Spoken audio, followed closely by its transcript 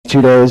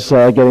2 days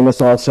getting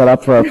this all set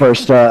up for our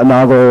first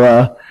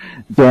inaugural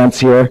dance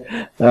here.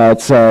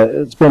 It's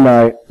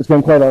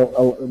been quite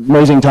an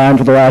amazing time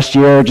for the last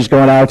year, just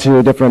going out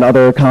to different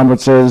other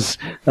conferences,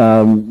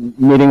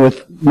 meeting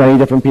with many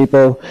different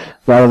people.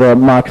 A lot of the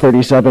Mach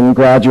 37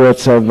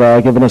 graduates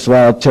have given us a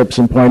lot of tips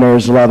and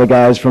pointers. A lot of the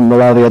guys from a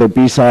lot of the other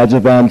BSides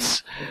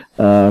events.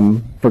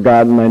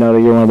 Forgotten, I know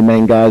that you're one of the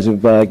main guys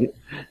who've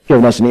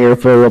given us an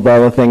earful of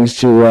all the things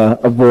to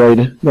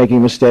avoid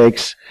making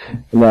mistakes.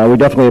 And we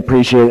definitely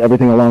appreciate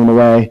everything along the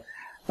way.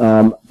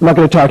 I'm not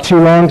going to talk too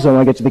long because I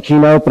want to get to the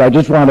keynote, but I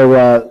just want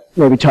to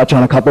maybe touch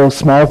on a couple of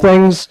small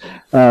things,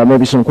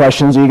 maybe some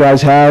questions that you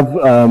guys have.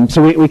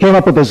 So we came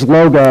up with this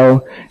logo,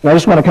 and I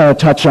just want to kind of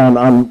touch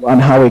on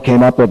how we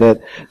came up with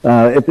it.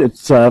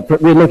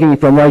 We're looking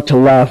from right to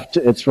left.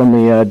 It's from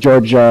the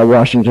George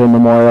Washington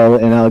Memorial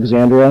in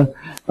Alexandria,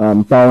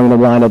 following the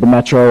line of the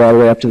metro all the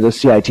way up to the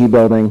CIT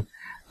building.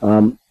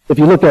 If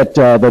you look at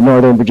the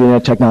Northern Virginia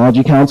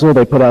Technology Council,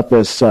 they put out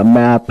this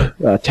map,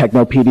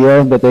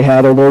 Technopedia, that they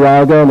had a little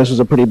while ago, and this was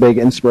a pretty big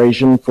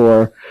inspiration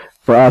for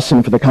us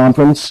and for the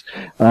conference.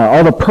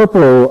 All the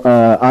purple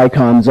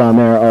icons on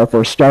there are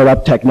for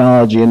startup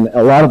technology, and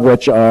a lot of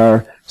which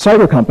are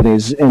cyber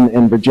companies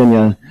in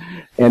Virginia.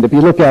 And if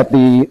you look at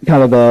the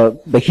kind of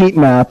the heat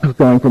map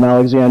going from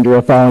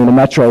Alexandria, following the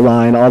metro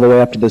line all the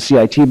way up to the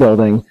CIT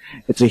building,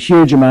 it's a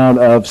huge amount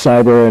of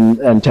cyber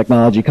and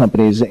technology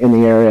companies in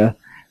the area.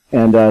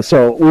 And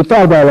so we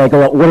thought about like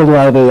what do a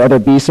lot of the other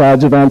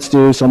BSides events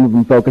do. Some of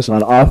them focus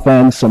on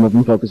offense, some of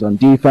them focus on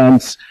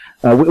defense.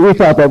 We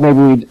thought that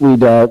maybe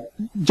we'd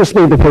just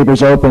leave the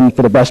papers open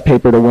for the best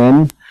paper to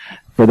win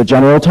for the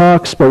general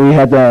talks, but we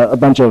had a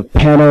bunch of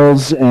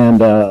panels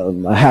and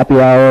a happy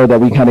hour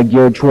that we kind of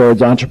geared towards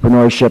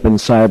entrepreneurship and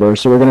cyber.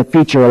 So we're going to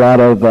feature a lot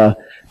of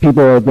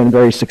people who have been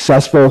very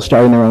successful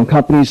starting their own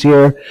companies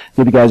here,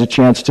 give you guys a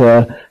chance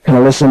to kind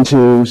of listen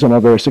to some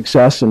of their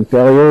success and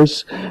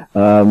failures.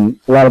 A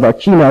lot of our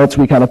keynotes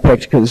we kind of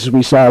picked because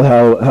we saw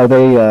how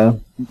they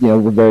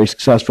were very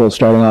successful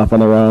starting off on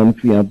their own.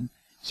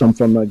 Some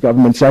from the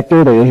government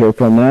sector that you'll hear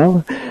from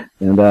now.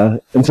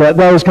 And so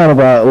that was kind of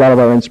a lot of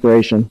our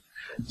inspiration.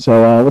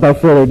 So without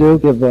further ado,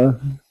 give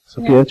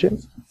Sophia a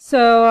chance.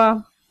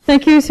 So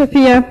thank you,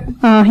 Sophia.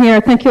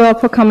 Thank you all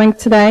for coming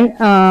today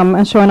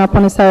and showing up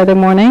on a Saturday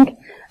morning.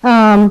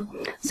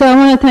 So I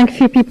want to thank a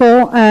few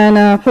people,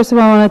 and first of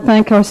all, I want to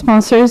thank our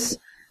sponsors,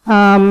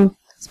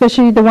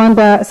 especially the one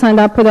that signed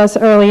up with us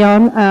early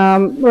on.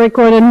 We're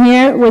recording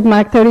here with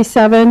Mach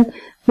 37,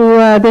 who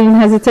didn't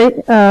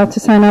hesitate to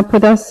sign up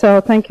with us.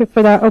 So thank you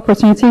for that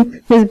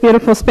opportunity. It's a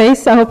beautiful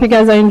space. I hope you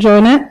guys are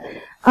enjoying it.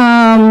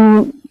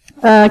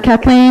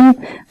 Kathleen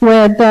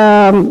with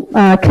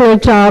Clear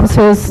Jobs,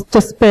 who's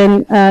just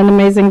been an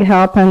amazing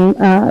help and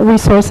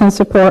resource and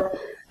support,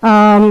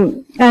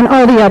 and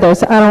all the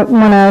others. I don't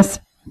want to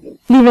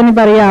leave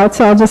anybody out,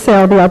 so I'll just say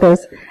all the others.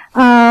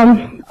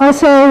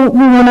 Also,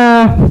 we want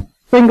to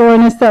bring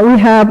awareness that we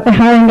have a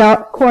hiring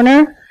out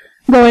corner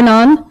going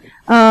on.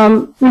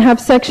 We have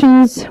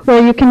sections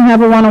where you can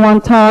have a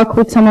one-on-one talk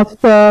with some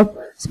of the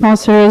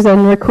sponsors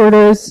and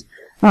recruiters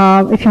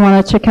if you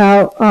want to check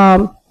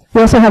out. We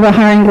also have a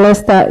hiring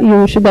list that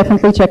you should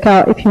definitely check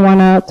out if you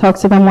want to talk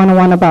to them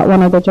one-on-one about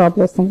one of the job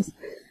listings.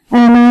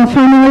 And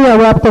finally, I'll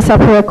wrap this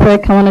up real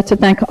quick. I wanted to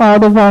thank all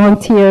the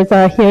volunteers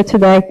that are here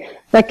today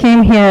that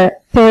came here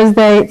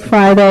Thursday,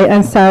 Friday,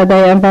 and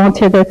Saturday and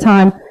volunteered their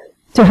time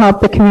to help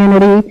the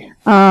community.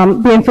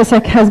 The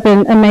InfoSec has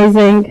been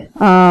amazing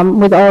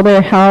with all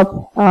their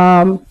help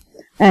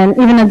and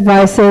even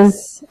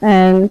advices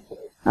and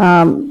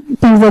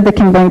things that they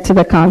can bring to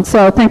the con.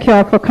 So thank you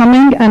all for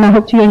coming, and I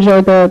hope you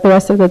enjoy the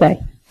rest of the day.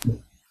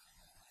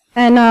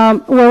 And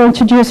we'll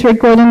introduce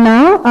Rick Gordon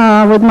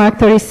now with Mach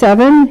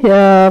 37.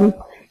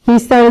 He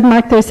started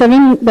Mach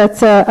 37.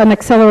 That's an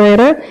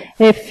accelerator.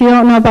 If you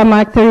don't know about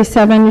Mach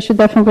 37, you should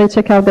definitely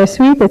check out their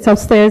suite. It's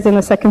upstairs in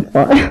the second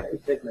floor.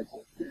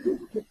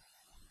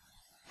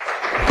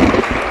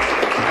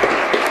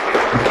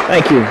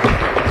 Thank you.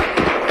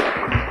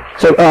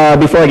 So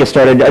before I get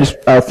started, I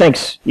just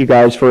thanks you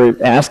guys for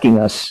asking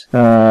us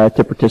to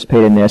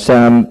participate in this.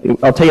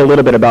 I'll tell you a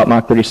little bit about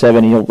Mach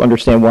 37, and you'll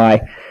understand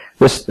why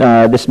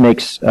this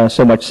makes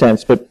so much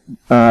sense. But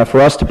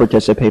for us to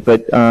participate,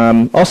 but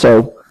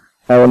also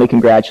let me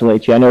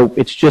congratulate you. I know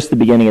it's just the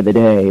beginning of the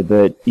day,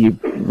 but you've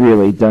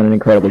really done an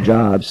incredible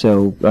job.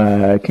 So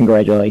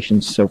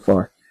congratulations so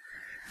far.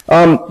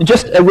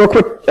 Just real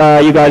quick,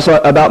 you guys,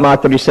 about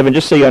Mach 37,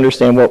 just so you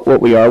understand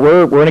what we are.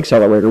 We're an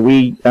accelerator.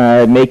 We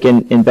make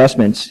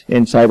investments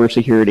in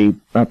cybersecurity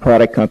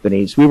product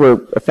companies. We were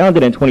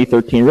founded in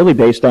 2013, really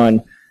based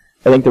on,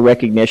 I think, the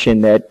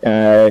recognition that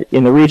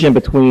in the region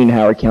between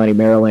Howard County,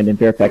 Maryland, and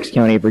Fairfax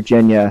County,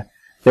 Virginia,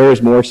 there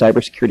is more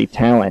cybersecurity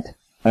talent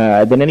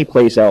than any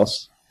place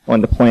else on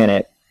the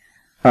planet.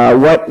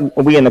 What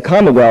we in the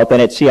Commonwealth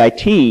and at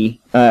CIT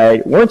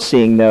weren't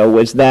seeing, though,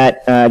 was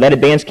that that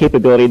advanced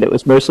capability that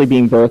was mostly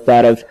being birthed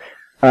out of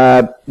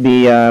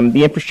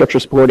the infrastructure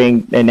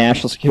supporting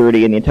national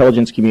security and the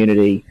intelligence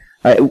community.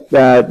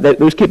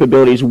 Those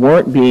capabilities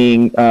weren't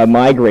being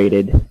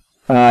migrated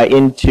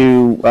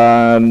into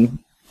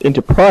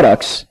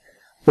products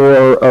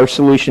or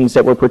solutions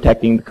that were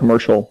protecting the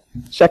commercial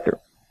sector.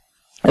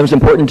 It was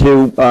important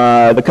to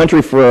the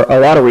country for a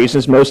lot of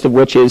reasons, most of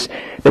which is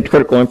that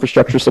critical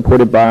infrastructure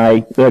supported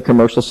by the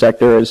commercial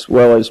sector, as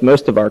well as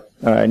most of our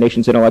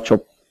nation's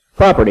intellectual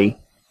property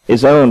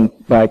is owned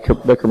by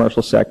the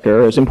commercial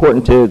sector. It was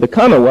important to the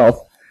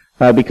Commonwealth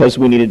because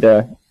we needed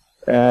to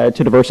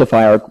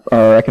diversify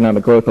our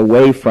economic growth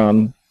away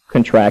from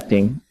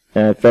contracting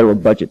federal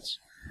budgets.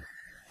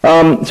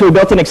 So we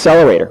built an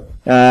accelerator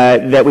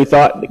that we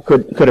thought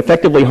could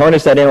effectively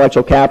harness that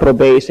intellectual capital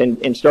base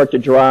and start to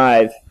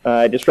drive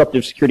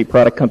disruptive security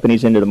product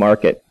companies into the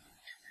market.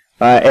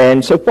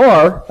 And so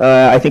far,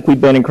 I think we've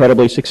been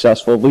incredibly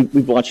successful.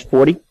 We've launched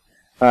 40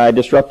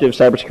 disruptive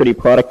cybersecurity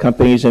product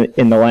companies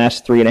in the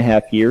last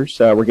 3.5 years.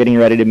 We're getting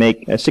ready to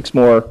make 6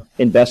 more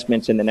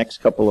investments in the next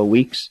couple of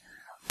weeks.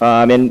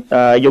 And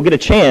you'll get a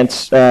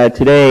chance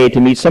today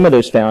to meet some of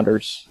those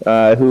founders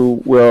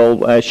who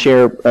will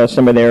share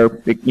some of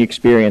their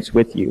experience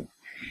with you.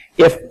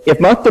 If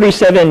Mach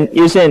 37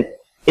 isn't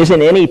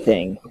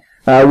anything,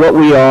 what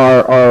we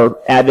are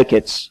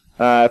advocates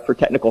for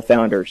technical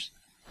founders.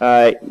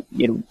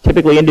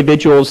 Typically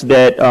individuals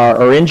that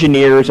are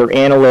engineers or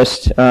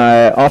analysts,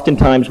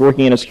 oftentimes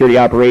working in a security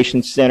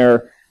operations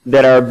center,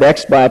 that are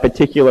vexed by a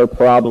particular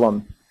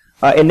problem,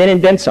 and then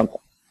invent something.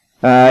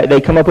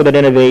 They come up with an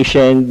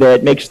innovation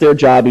that makes their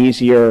job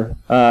easier,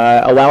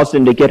 allows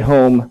them to get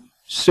home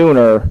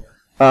sooner,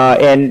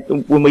 and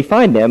when we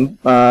find them,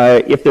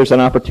 if there's an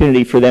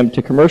opportunity for them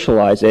to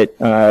commercialize it,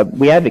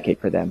 we advocate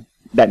for them.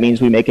 That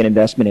means we make an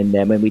investment in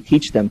them and we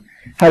teach them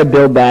how to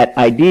build that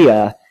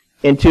idea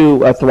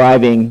into a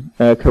thriving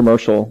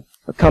commercial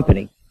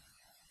company.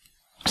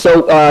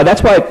 So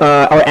that's why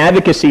our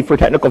advocacy for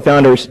technical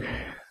founders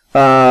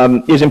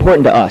is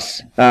important to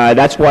us.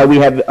 That's why we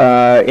have,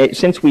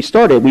 since we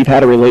started, we've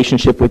had a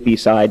relationship with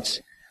BSides,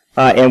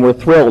 and we're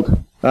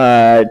thrilled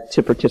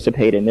to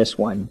participate in this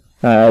one.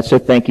 So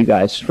thank you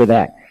guys for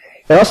that.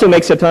 It also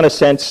makes a ton of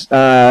sense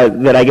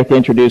that I get to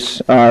introduce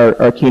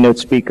our keynote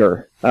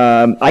speaker.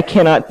 I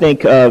cannot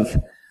think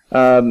of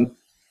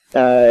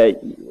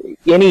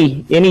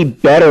any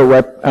better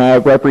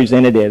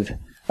representative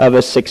of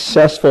a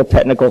successful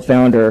technical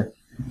founder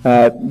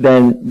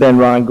than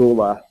Ron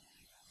Gula.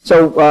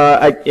 So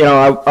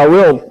I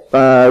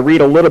will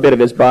read a little bit of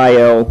his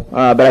bio,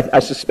 but I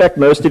suspect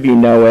most of you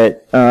know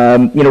it.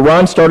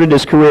 Ron started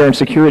his career in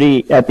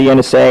security at the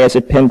NSA as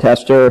a pen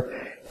tester.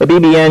 At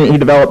BBN, he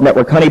developed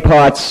network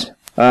honeypots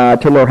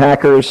to lure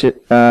hackers,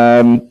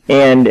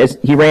 and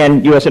he ran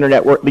the U.S.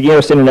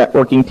 Internet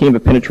Working Team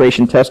of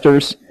penetration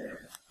testers.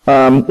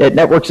 At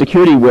Network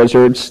Security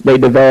Wizards, they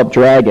developed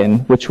Dragon,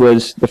 which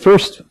was the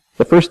first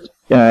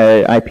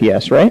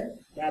IPS, right?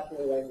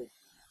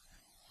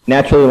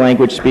 Naturally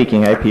language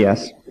speaking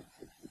IPS.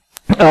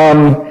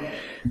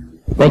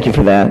 Thank you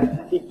for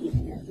that.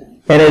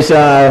 And as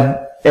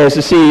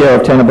the CEO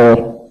of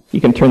Tenable,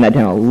 you can turn that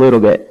down a little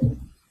bit.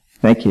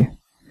 Thank you.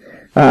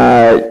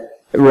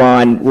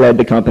 Ron led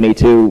the company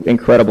to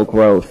incredible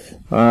growth,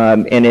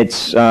 and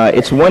it's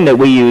one that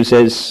we use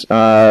as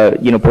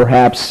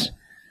perhaps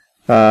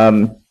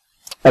a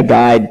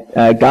guide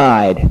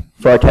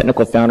for our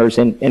technical founders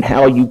in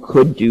how you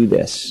could do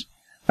this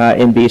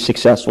and be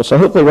successful. So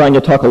hopefully, Ron,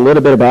 you'll talk a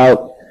little bit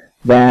about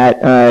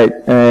that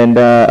and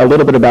a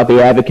little bit about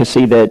the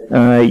advocacy that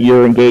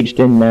you're engaged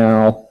in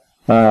now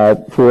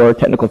for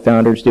technical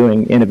founders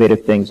doing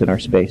innovative things in our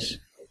space.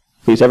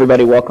 Please,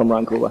 everybody, welcome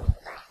Ron Gula.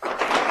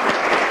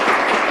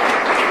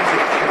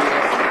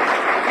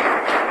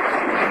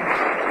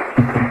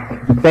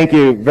 Thank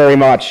you very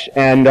much.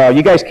 And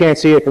you guys can't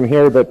see it from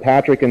here, but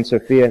Patrick and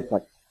Sophia,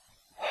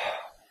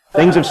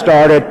 things have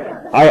started.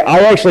 I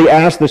actually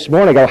asked this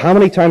morning, how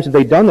many times have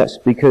they done this?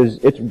 Because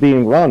it's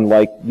being run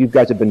like you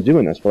guys have been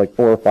doing this for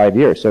 4 or 5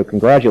 years. So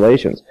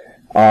congratulations.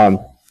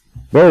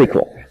 Very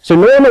cool. So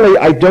normally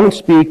I don't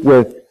speak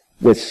with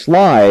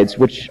slides,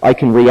 which I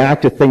can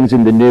react to things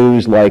in the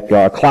news like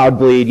Cloud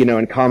Bleed,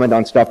 and comment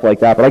on stuff like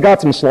that. But I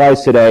got some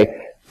slides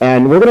today,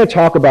 and we're going to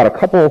talk about a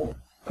couple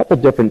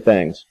different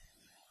things.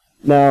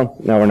 No,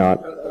 we're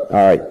not. All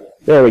right,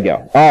 there we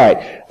go. All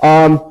right.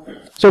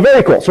 So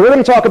very cool. So we're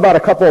going to talk about a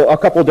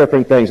couple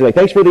different things today.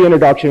 Thanks for the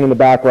introduction in the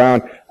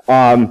background.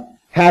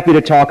 Happy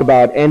to talk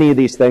about any of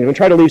these things. I'm going to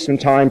try to leave some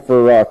time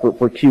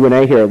for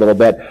Q&A here a little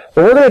bit.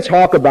 But we're going to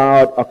talk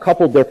about a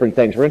couple different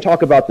things. We're going to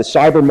talk about the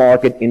cyber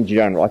market in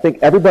general. I think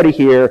everybody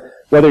here,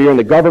 whether you're in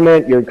the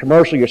government, you're in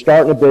commercial, you're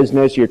starting a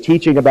business, you're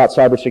teaching about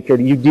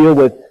cybersecurity, you deal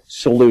with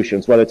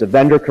solutions, whether it's a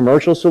vendor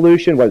commercial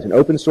solution, whether it's an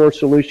open source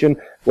solution,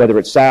 whether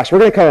it's SaaS. We're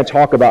going to kind of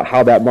talk about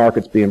how that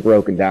market's being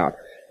broken down.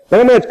 Then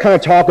I'm going to kind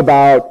of talk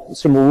about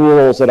some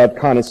rules that I've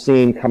kind of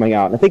seen coming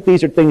out. And I think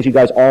these are things you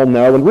guys all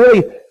know. And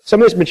really,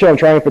 some of this material I'm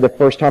trying for the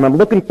first time. I'm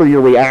looking for your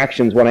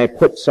reactions when I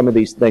put some of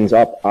these things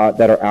up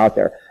that are out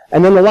there.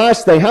 And then the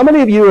last thing, how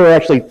many of you are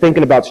actually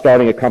thinking about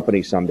starting a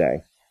company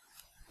someday?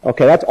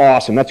 Okay, that's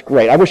awesome. That's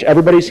great. I wish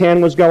everybody's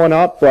hand was going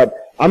up,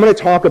 but I'm going to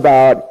talk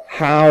about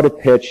how to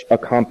pitch a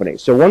company.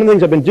 So one of the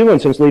things I've been doing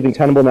since leaving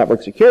Tenable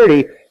Network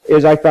Security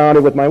is I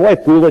founded with my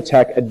wife Gula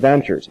Tech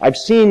Adventures. I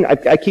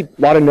keep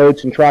a lot of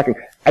notes and tracking.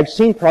 I've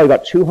seen probably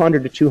about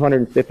 200 to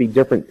 250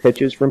 different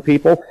pitches from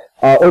people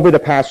over the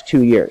past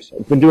 2 years.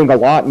 I've been doing a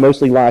lot,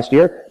 mostly last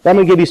year, but I'm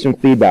going to give you some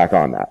feedback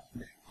on that.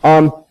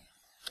 All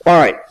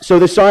right, so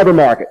the cyber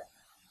market.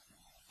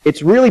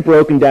 It's really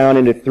broken down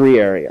into 3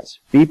 areas.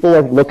 People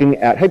are looking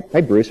at,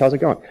 hey Bruce, how's it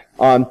going?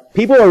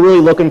 People are really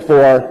looking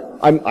for,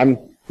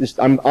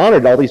 I'm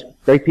honored all these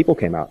great people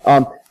came out.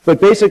 But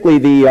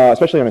basically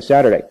especially on a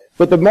Saturday.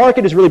 But the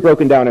market is really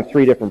broken down in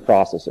 3 different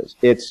processes.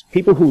 It's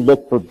people who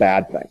look for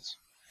bad things,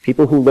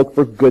 people who look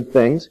for good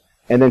things,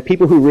 and then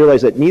people who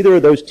realize that neither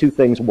of those 2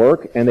 things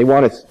work and they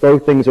want to throw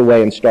things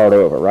away and start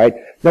over, right?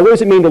 Now what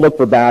does it mean to look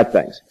for bad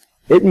things?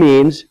 It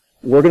means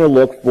we're going to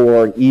look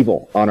for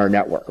evil on our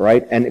network,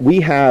 right? And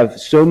we have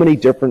so many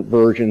different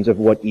versions of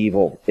what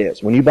evil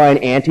is. When you buy an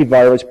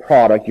antivirus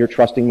product, you're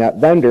trusting that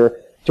vendor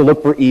to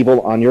look for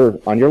evil on your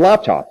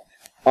laptop.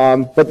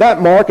 But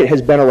that market has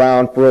been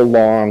around for a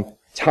long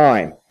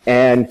time,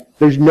 and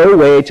there's no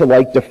way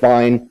to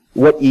define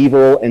what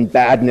evil and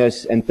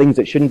badness and things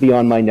that shouldn't be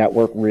on my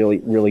network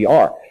really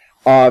are.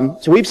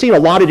 So we've seen a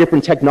lot of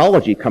different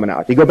technology coming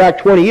out. If you go back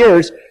 20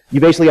 years, you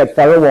basically had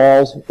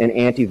firewalls and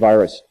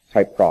antivirus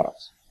type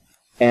products.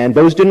 And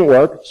those didn't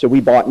work, so we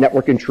bought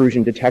network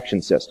intrusion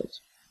detection systems.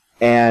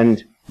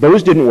 And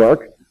those didn't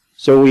work,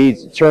 so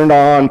we turned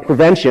on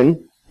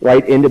prevention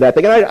right into that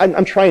thing. And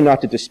I'm trying not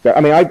to despair.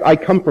 I mean, I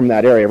come from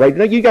that area, right?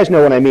 You guys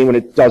know what I mean when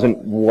it doesn't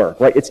work,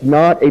 right? It's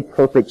not a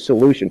perfect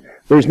solution.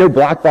 There's no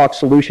black box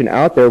solution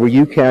out there where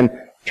you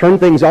can turn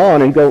things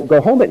on and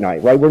go home at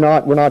night, right? We're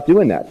not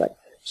doing that thing.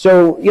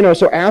 So,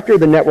 so after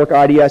the network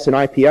IDS and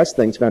IPS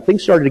things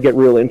started to get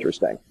real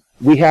interesting.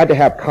 We had to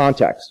have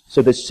context.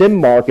 So the SIM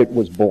market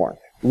was born.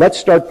 Let's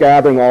start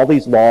gathering all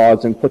these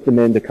logs and put them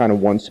into kind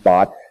of one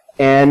spot.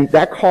 And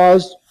that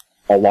caused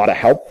a lot of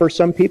help for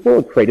some people.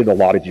 It created a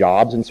lot of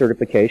jobs and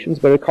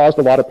certifications, but it caused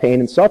a lot of pain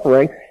and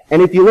suffering.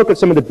 And if you look at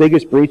some of the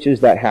biggest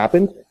breaches that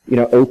happened,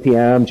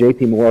 OPM,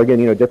 JP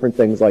Morgan, different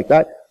things like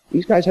that,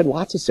 these guys had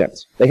lots of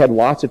SIMs. They had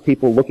lots of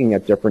people looking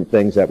at different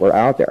things that were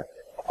out there.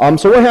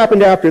 So what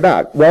happened after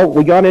that? Well,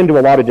 we got into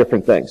a lot of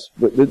different things.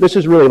 This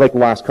is really like the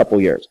last couple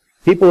of years.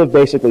 People have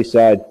basically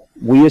said,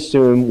 we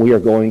assume we are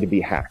going to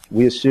be hacked.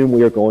 We assume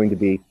we are going to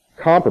be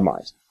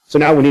compromised. So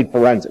now we need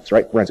forensics,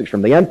 right? Forensics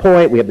from the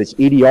endpoint. We have this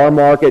EDR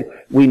market.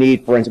 We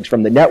need forensics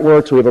from the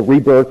networks. We have a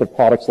rebirth of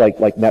products like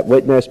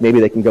NetWitness. Maybe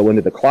they can go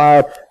into the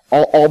cloud.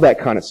 All that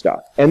kind of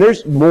stuff. And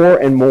there's more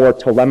and more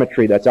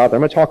telemetry that's out there.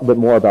 I'm going to talk a bit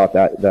more about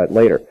that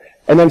later.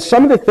 And then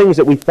some of the things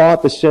that we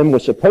thought the SIM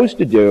was supposed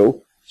to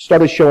do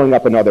started showing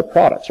up in other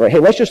products, right? Hey,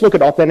 let's just look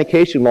at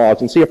authentication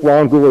logs and see if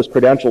Ron Gula's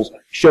credentials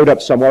showed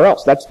up somewhere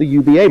else. That's the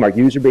UBA mark,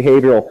 user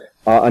behavioral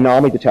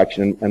anomaly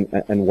detection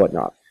and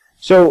whatnot.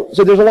 So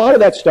there's a lot of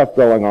that stuff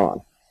going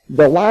on.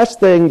 The last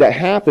thing that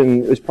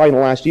happened is probably in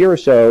the last year or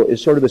so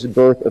is sort of this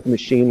birth of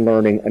machine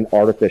learning and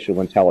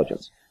artificial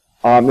intelligence.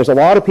 There's a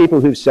lot of people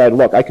who've said,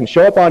 look, I can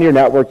show up on your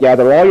network,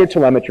 gather all your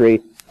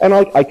telemetry, and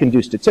I can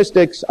do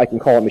statistics, I can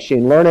call it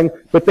machine learning,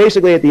 but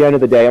basically at the end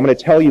of the day, I'm going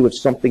to tell you if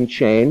something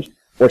changed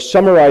or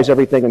summarize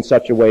everything in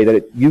such a way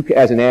that you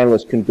as an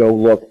analyst can go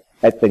look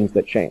at things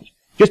that change.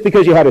 Just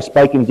because you had a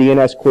spike in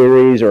DNS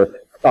queries or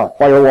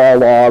firewall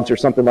logs or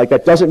something like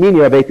that doesn't mean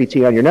you have APT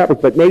on your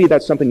network, but maybe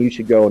that's something you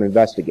should go and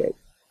investigate.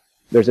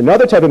 There's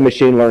another type of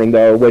machine learning,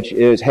 though, which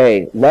is,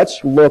 hey,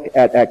 let's look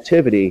at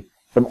activity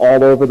from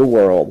all over the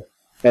world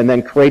and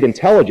then create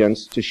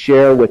intelligence to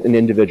share with an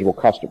individual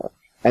customer.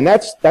 And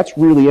that's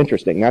really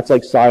interesting. That's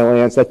like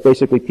Cylance. That's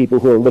basically people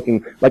who are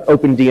looking, like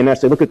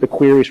OpenDNS. They look at the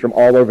queries from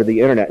all over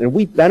the internet, and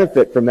we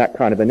benefit from that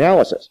kind of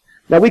analysis.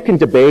 Now, we can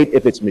debate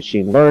if it's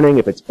machine learning,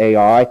 if it's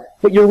AI,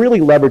 but you're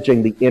really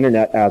leveraging the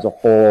internet as a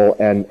whole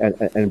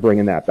and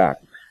bringing that back.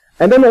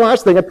 And then the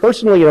last thing,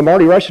 personally,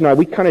 Marty Rush and I,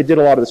 we kind of did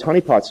a lot of this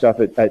honeypot stuff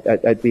at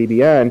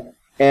BBN,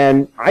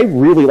 and I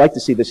really like to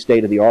see the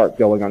state of the art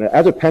going on.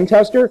 As a pen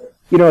tester,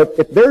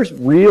 if there's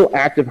real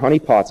active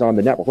honeypots on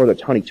the network, whether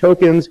it's honey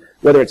tokens,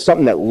 whether it's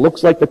something that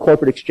looks like the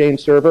corporate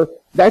exchange server,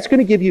 that's going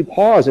to give you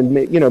pause and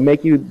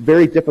make you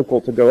very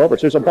difficult to go over.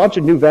 So there's a bunch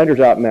of new vendors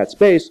out in that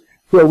space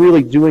who are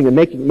really doing and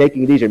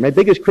making it easier. My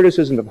biggest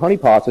criticism of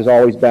honeypots has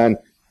always been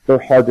they're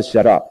hard to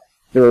set up.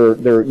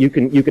 You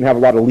can have a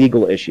lot of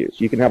legal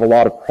issues. You can have a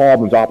lot of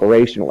problems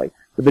operationally.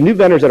 But the new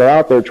vendors that are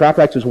out there,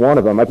 TrapX is one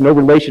of them. I have no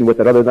relation with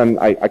it other than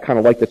I kind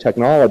of like the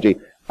technology.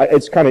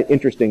 It's kind of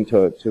interesting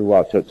to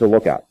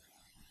look at.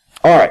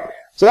 All right,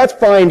 so that's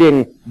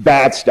finding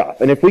bad stuff.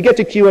 And if we get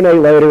to Q&A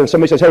later and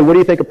somebody says, hey, what do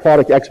you think of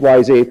product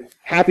XYZ?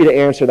 Happy to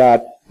answer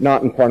that,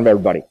 not in front of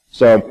everybody.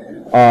 So,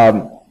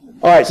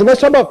 all right, so let's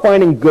talk about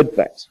finding good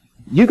things.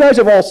 You guys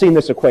have all seen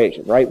this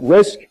equation, right?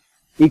 Risk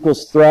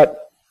equals threat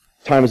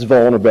times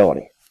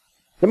vulnerability.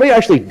 Somebody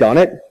actually done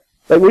it?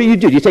 Like, what do?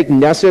 You take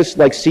Nessus,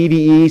 like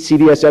CVE,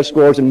 CVSS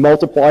scores, and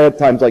multiply it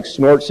times like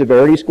snort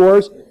severity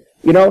scores?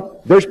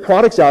 There's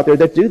products out there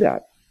that do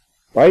that.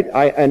 right?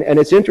 And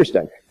it's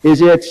interesting.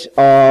 Is it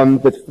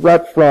the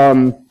threat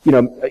from,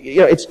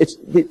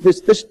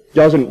 this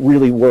doesn't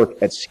really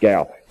work at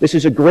scale. This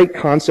is a great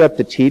concept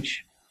to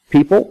teach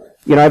people.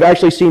 I've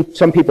actually seen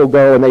some people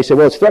go and they say,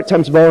 well, it's threat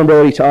times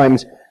vulnerability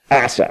times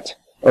asset,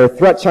 or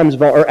threat times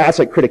or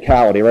asset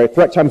criticality, right?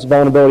 Threat times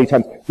vulnerability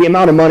times the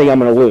amount of money I'm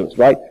going to lose,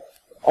 right?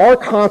 Our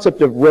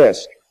concept of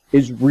risk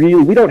is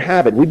really, we don't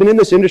have it. We've been in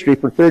this industry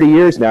for 30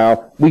 years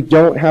now. We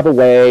don't have a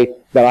way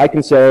that I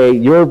can say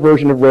your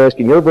version of risk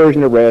and your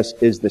version of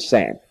risk is the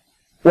same.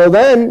 Well,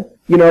 then,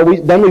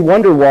 we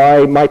wonder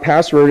why my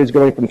password is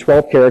going from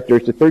 12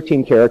 characters to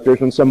 13 characters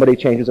when somebody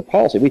changes a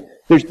policy.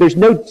 There's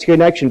no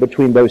connection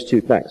between those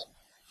two things.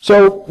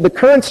 So the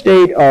current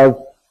state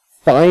of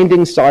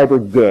finding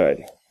cyber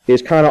good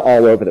is kind of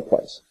all over the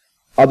place.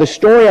 The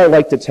story I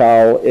like to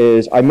tell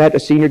is I met a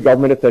senior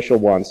government official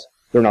once.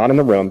 They're not in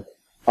the room.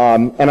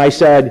 And I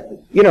said,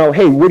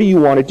 hey, what do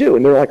you want to do?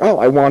 And they're like, oh,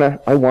 I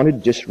want to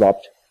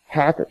disrupt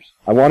hackers.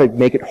 I want to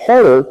make it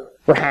harder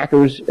for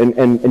hackers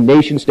and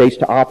nation states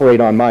to operate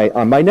on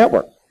my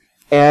network.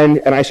 And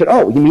I said,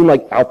 oh, you mean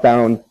like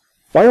outbound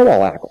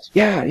firewall hackers?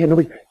 Yeah,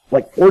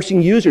 like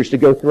forcing users to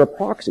go through a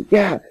proxy.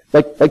 Yeah,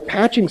 like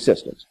patching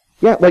systems.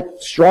 Yeah, like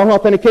strong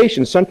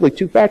authentication, essentially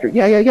two-factor.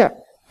 Yeah.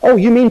 Oh,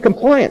 you mean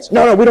compliance?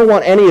 No, we don't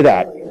want any of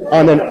that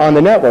on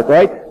the network,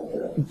 right?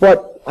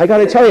 But I got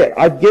to tell you,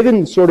 I've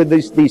given sort of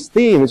these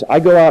themes. I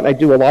go out and I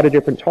do a lot of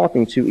different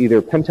talking to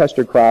either pen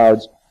tester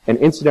crowds and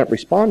incident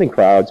responding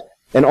crowds,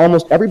 and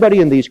almost everybody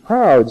in these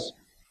crowds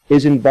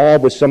is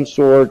involved with some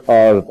sort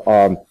of,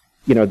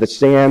 the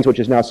SANS, which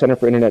is now Center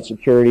for Internet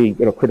Security,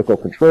 critical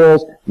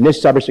controls,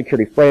 NIST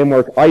cybersecurity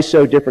framework,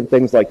 ISO, different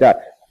things like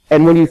that.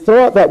 And when you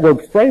throw out that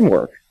word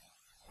framework,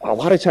 a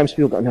lot of times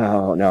people go,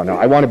 no,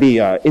 I want to be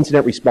an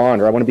incident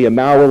responder, I want to be a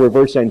malware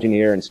reverse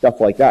engineer and stuff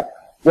like that.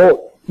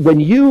 Well, when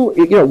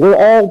we're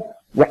all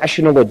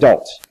rational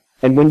adults.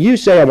 And when you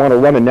say I want to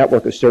run a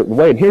network a certain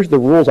way, and here's the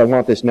rules I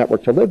want this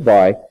network to live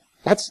by,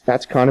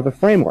 that's kind of a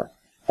framework.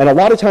 And a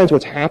lot of times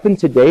what's happened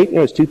to date,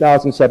 it's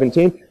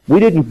 2017, we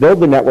didn't build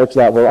the networks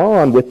that we're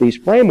on with these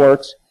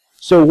frameworks.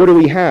 So what do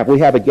we have? We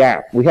have a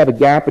gap. We have a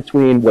gap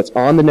between what's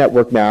on the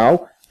network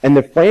now and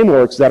the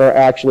frameworks that are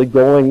actually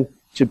going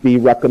to be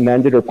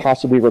recommended or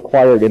possibly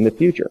required in the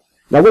future.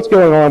 Now what's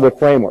going on with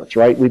frameworks,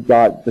 right? We've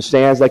got the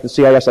SANS, like the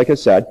CIS, like I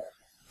said.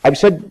 I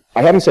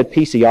haven't said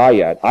PCI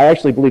yet. I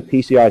actually believe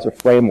PCI is a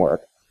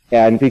framework,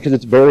 and because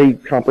it's very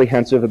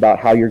comprehensive about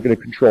how you're going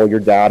to control your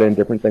data and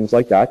different things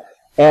like that.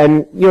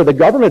 And, the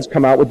government's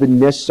come out with the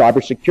NIST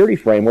cybersecurity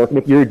framework, and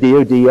if you're a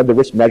DoD, you have the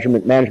risk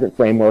measurement management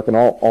framework and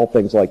all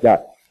things like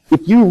that.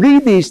 If you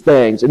read these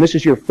things, and this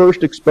is your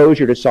first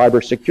exposure to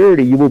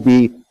cybersecurity, you will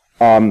be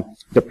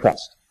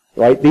depressed.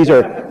 Right?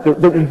 They're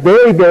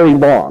very, very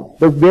long.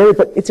 But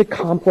it's a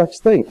complex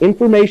thing.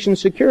 Information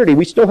security,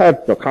 we still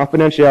have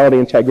confidentiality,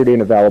 integrity,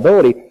 and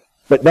availability.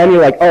 But then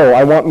you're like, oh,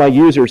 I want my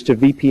users to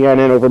VPN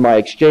in over my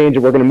exchange,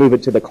 and we're going to move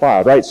it to the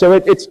cloud, right? So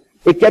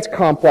it gets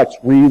complex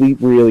really,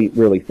 really,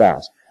 really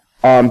fast.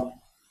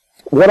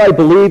 What I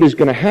believe is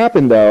going to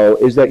happen, though,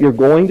 is that you're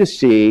going to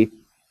see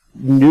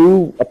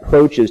new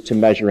approaches to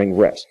measuring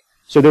risk.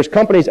 So there's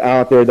companies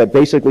out there that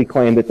basically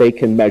claim that they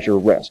can measure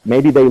risk.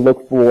 Maybe they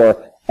look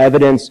for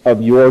evidence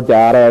of your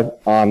data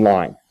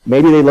online.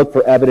 Maybe they look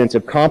for evidence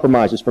of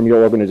compromises from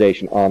your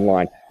organization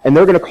online. And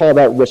they're going to call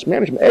that risk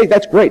management. Hey,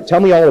 that's great. Tell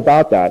me all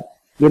about that.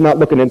 You're not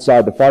looking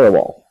inside the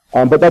firewall.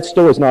 But that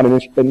still is not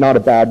a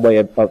bad way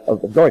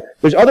of going.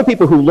 There's other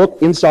people who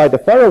look inside the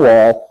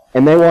firewall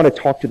and they want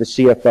to talk to the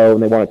CFO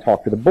and they want to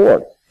talk to the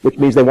board, which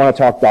means they want to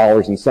talk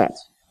dollars and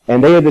cents.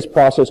 And they have this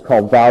process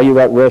called value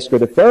at risk, or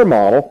the FAIR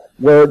model,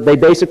 where they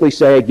basically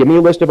say, give me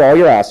a list of all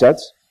your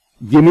assets,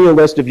 give me a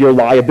list of your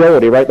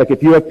liability, right? Like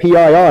if you have PII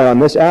on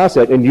this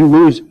asset and you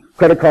lose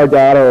credit card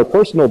data or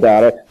personal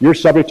data, you're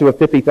subject to a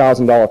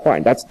 $50,000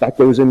 fine. That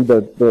goes in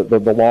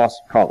the loss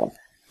column.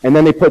 And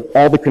then they put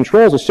all the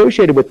controls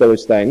associated with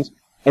those things,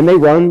 and they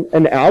run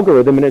an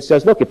algorithm, and it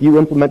says, look, if you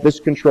implement this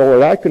control or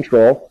that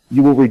control,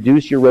 you will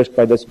reduce your risk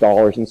by this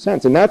dollars and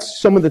cents. And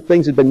that's some of the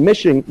things that have been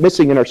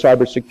missing in our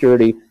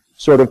cybersecurity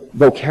sort of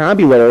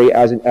vocabulary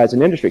as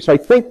an industry. So I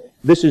think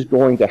this is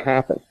going to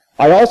happen.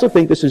 I also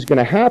think this is going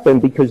to happen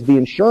because the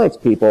insurance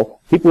people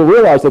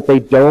realize that they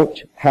don't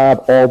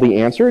have all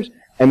the answers,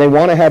 and they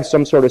want to have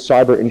some sort of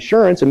cyber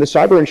insurance, and the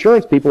cyber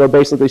insurance people are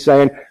basically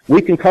saying,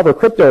 we can cover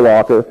crypto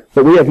locker,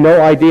 but we have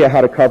no idea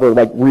how to cover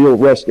like real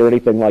risk or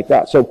anything like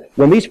that. So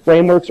when these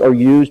frameworks are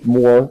used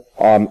more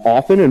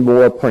often and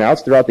more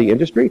pronounced throughout the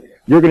industry,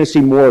 you're going to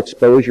see more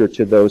exposure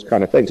to those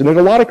kind of things. And there's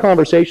a lot of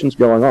conversations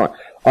going on.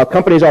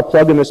 Companies I'll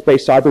plug in this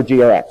space, Cyber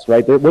GRX,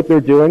 right? What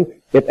they're doing,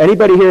 if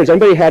anybody here, has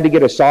anybody had to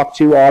get a SOC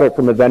 2 audit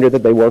from a vendor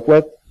that they work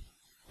with?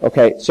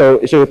 Okay, so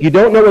if you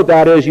don't know what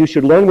that is, you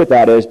should learn what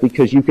that is,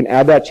 because you can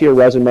add that to your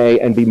resume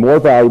and be more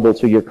valuable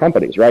to your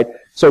companies, right?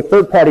 So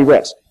third-party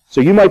risk. So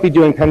you might be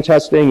doing pen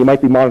testing, you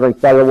might be monitoring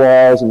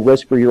firewalls and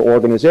risk for your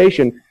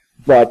organization,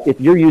 but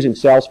if you're using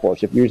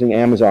Salesforce, if you're using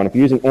Amazon, if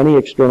you're using any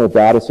external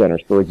data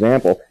centers, for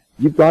example,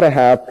 you've got to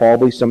have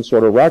probably some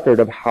sort of record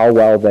of how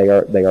well they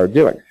are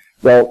doing.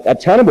 Well, at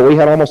Tenable, we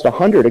had almost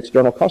 100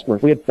 external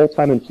customers. We had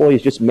full-time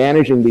employees just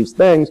managing these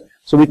things,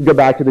 so we could go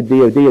back to the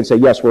DoD and say,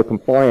 yes, we're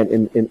compliant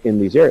in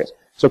these areas.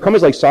 So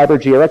companies like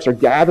CyberGRX are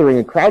gathering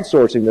and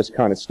crowdsourcing this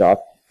kind of stuff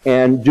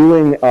and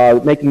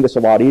making this a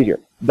lot easier.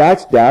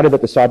 That's data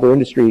that the cyber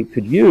industry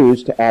could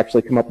use to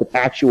actually come up with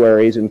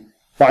actuaries and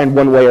find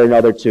one way or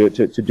another to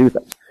do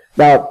things.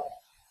 Now,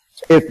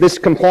 if this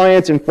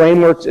compliance and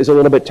frameworks is a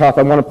little bit tough,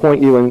 I want to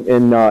point you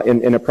in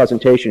a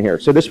presentation here.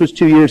 So this was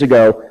 2 years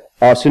ago.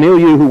 Sunil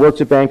Yu, who works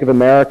at Bank of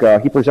America,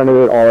 he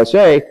presented at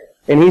RSA,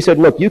 and he said,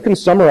 look, you can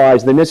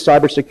summarize the NIST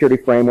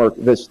cybersecurity framework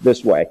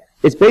this way.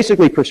 It's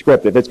basically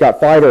prescriptive. It's got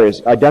 5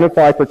 areas: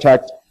 identify,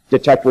 protect,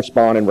 detect,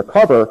 respond, and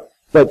recover.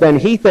 But then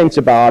he thinks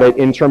about it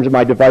in terms of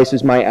my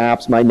devices, my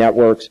apps, my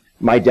networks,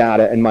 my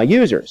data, and my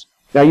users.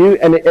 Now,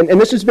 and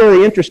this is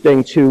very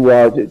interesting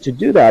to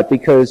do that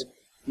because,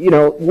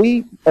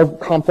 we are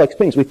complex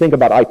things. We think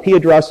about IP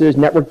addresses,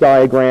 network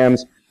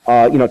diagrams,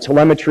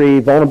 telemetry,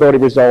 vulnerability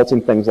results,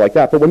 and things like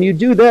that. But when you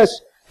do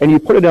this and you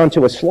put it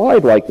onto a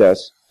slide like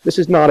this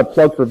is not a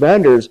plug for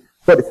vendors,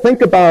 but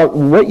think about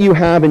what you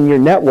have in your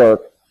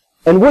network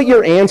and what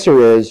your answer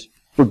is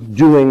for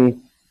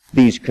doing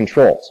these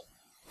controls.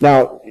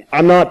 Now,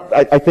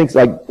 I think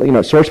like,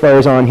 Sourcefire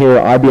is on here,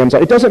 IBM's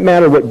on. It doesn't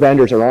matter what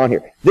vendors are on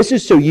here. This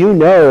is so you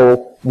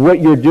know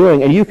what you're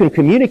doing and you can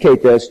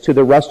communicate this to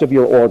the rest of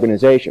your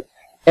organization.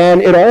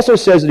 And it also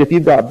says that if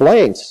you've got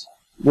blanks,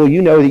 well,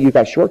 you know that you've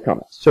got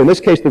shortcomings. So in this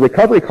case, the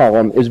recovery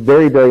column is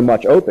very, very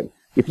much open.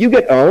 If you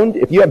get owned,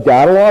 if you have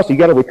data loss, you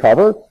got to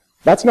recover,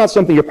 that's not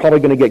something you're probably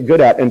going to get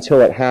good at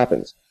until it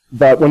happens.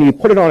 But when you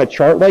put it on a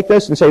chart like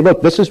this and say,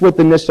 look, this is what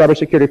the NIST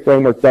cybersecurity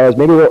framework does,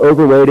 maybe we're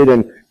overrated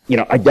in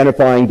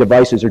identifying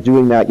devices or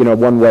doing that,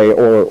 one way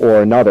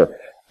or another.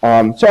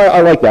 So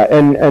I like that.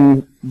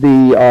 And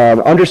the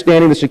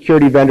understanding the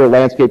security vendor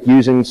landscape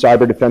using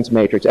cyber defense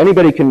matrix.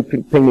 Anybody can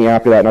ping me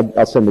after that, and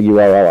I'll send the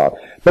URL out.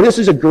 But this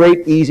is a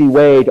great, easy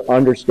way to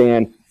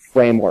understand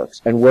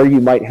frameworks and where you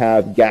might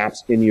have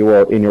gaps in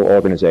your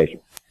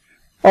organization.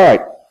 All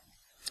right.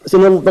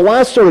 So the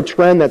last sort of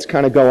trend that's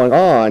kind of going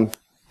on,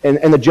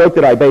 and the joke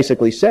that I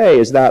basically say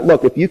is that,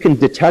 look, if you can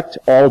detect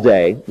all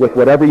day with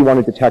whatever you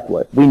want to detect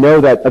with, we know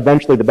that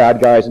eventually the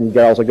bad guys and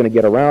gals are going to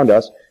get around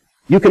us.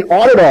 You can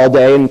audit all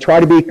day and try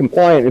to be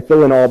compliant and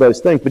fill in all those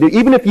things. But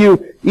even if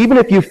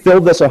you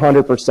filled this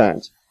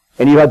 100%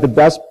 and you had the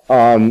best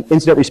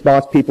incident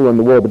response people in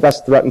the world, the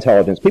best threat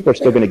intelligence, people are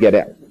still going to get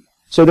in.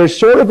 So there's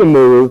sort of a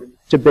move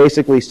to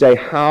basically say,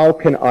 how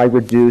can I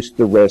reduce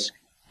the risk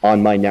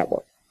on my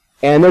network?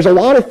 And there's a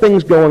lot of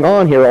things going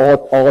on here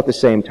all at the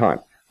same time.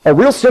 A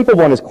real simple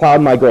one is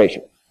cloud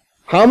migration.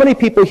 How many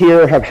people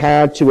here have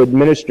had to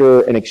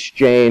administer an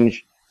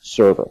Exchange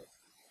server?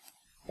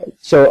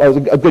 So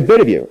a good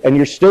bit of you, and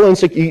you're still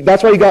in.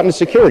 That's why you got into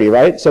security,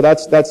 right? So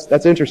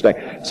that's interesting.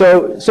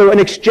 So an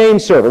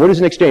Exchange server. What is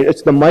an Exchange?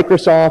 It's the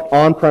Microsoft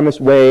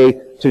on-premise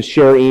way to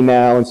share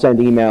email and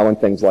send email and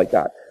things like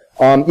that.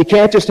 You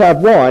can't just have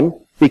one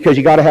because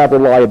you got to have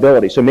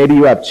reliability. So maybe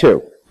you have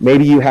two.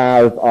 Maybe you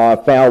have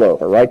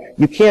failover, right?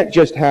 You can't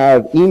just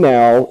have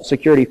email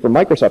security for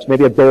Microsoft.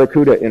 Maybe you have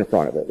Barracuda in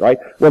front of it, right?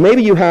 Well,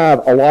 maybe you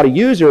have a lot of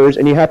users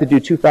and you have to do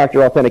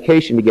two-factor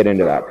authentication to get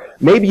into that.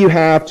 Maybe you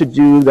have to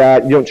do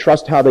that. You don't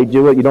trust how they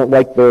do it. You don't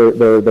like their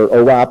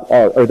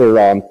OAuth or their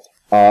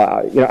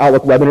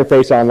Outlook web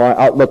interface online,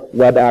 Outlook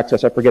web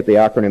access. I forget the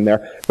acronym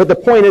there. But the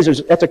point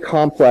is that's a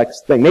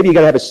complex thing. Maybe you got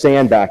to have a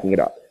SAN backing it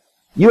up.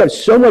 You have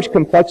so much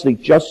complexity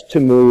just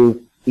to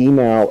move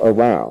email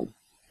around.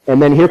 And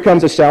then here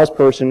comes a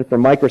salesperson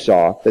from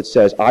Microsoft that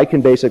says, I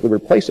can basically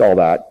replace all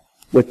that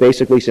with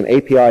basically some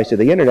APIs to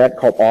the internet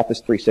called Office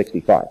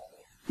 365.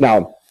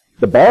 Now,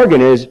 the bargain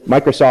is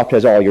Microsoft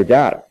has all your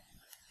data,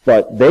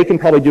 but they can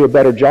probably do a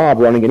better job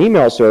running an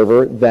email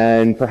server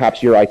than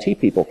perhaps your IT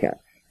people can.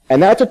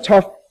 And that's a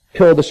tough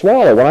pill to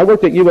swallow. When I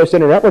worked at US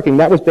Internet Networking,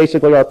 that was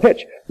basically our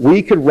pitch.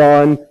 We could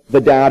run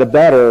the data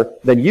better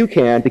than you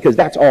can because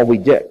that's all we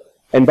did.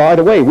 And by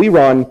the way, we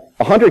run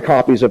 100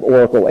 copies of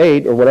Oracle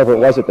 8 or whatever it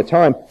was at the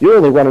time. You're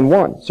only running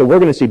one. So we're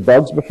going to see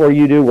bugs before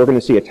you do. We're going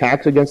to see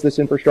attacks against this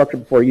infrastructure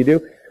before you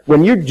do.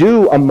 When you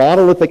do a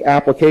monolithic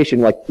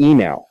application like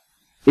email,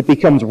 it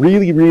becomes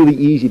really, really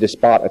easy to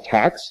spot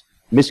attacks,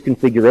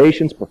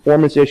 misconfigurations,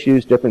 performance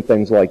issues, different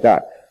things like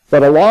that.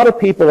 But a lot of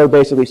people are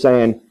basically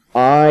saying,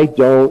 I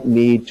don't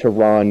need to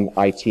run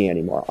IT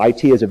anymore.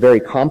 IT is a very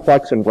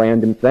complex and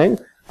random thing.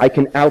 I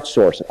can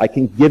outsource it. I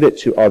can give it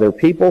to other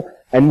people.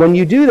 And when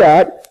you do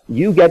that,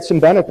 you get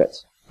some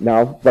benefits.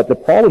 Now, but the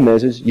problem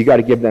is you got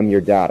to give them your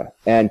data.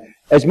 And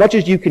as much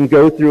as you can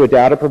go through a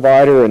data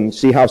provider and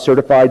see how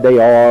certified they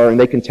are, and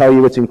they can tell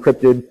you it's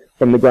encrypted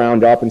from the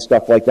ground up and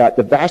stuff like that,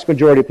 the vast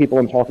majority of people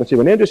I'm talking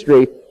to in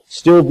industry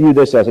still view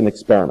this as an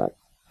experiment,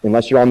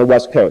 unless you're on the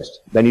West Coast.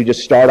 Then you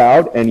just start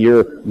out and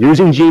you're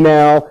using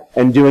Gmail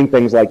and doing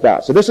things like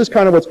that. So this is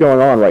kind of what's going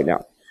on right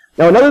now.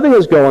 Now, another thing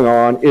that's going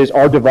on is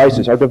our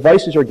devices. Our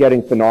devices are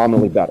getting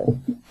phenomenally better.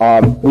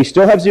 We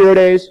still have 0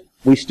 days.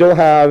 We still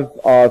have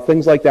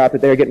things like that, but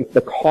they're getting,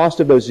 the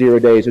cost of those 0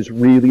 days is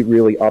really,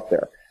 really up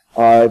there.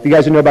 If you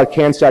guys know about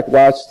CanSec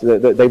West,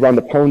 they run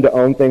the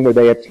pwn-to-own thing where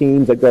they have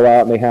teams that go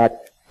out and they hack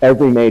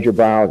every major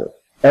browser.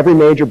 Every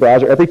major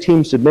browser, every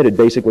team submitted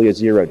basically a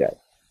 0-day.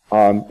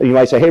 And you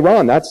might say, hey,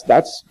 Ron, that's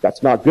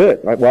not good,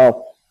 right?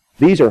 Well,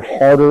 these are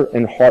harder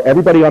and harder.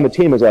 Everybody on the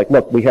team is like,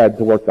 look, we had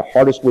to work the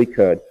hardest we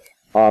could.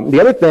 The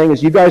other thing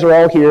is you guys are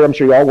all here. I'm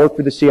sure you all work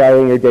for the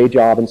CIA in your day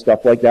job and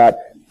stuff like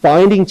that.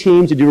 Finding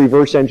teams to do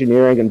reverse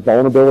engineering and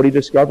vulnerability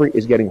discovery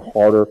is getting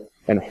harder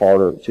and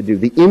harder to do.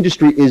 The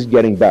industry is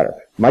getting better.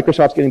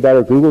 Microsoft's getting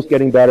better. Google's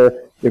getting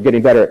better. They're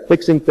getting better at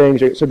fixing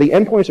things. So the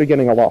endpoints are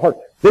getting a lot harder.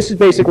 This is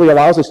basically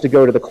allows us to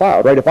go to the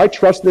cloud, right? If I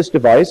trust this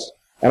device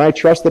and I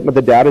trust that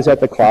the data is at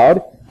the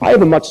cloud, I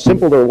have a much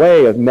simpler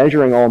way of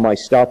measuring all my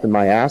stuff and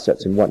my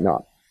assets and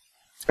whatnot.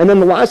 And then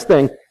the last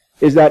thing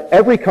is that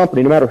every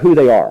company, no matter who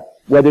they are,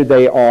 whether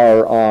they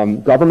are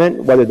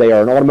government, whether they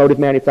are an automotive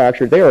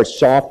manufacturer, they are a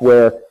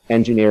software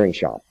engineering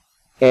shop.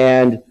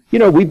 And, you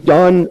know, we've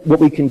done what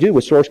we can do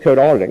with source code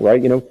auditing,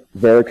 right? You know,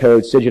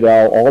 Veracode,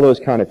 Citadel, all those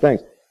kind of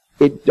things.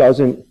 It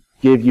doesn't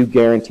give you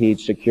guaranteed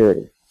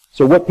security.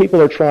 So what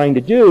people are trying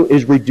to do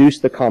is reduce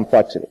the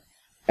complexity.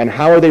 And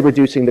how are they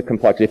reducing the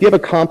complexity? If you have a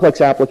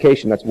complex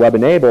application that's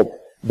web-enabled,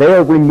 they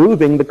are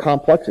removing the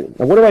complexity.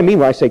 Now, what do I mean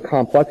when I say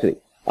complexity?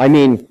 I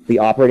mean the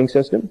operating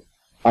system.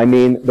 I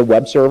mean the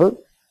web server.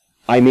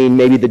 I mean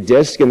maybe the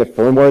disk and the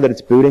firmware that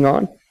it's booting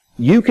on.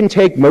 You can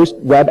take most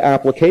web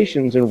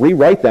applications and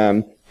rewrite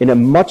them in a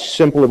much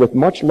simpler, with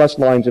much less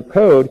lines of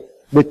code,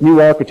 with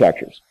new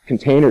architectures,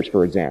 containers,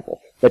 for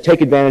example, that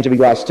take advantage of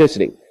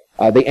elasticity.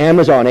 The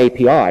Amazon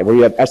API, where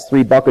you have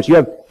S3 buckets, you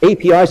have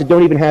APIs that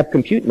don't even have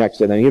compute next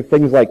to them. You have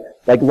things like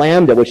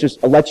Lambda, which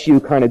just lets you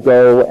kind of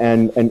go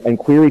and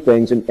query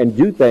things and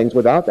do things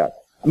without that.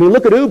 I mean,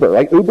 look at Uber,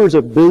 right? Uber's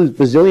a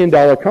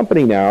bazillion-dollar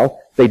company now.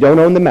 They don't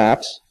own the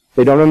maps.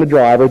 They don't own the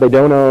driver. They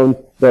don't own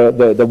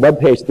the web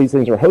page that these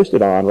things are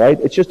hosted on, right?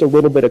 It's just a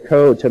little bit of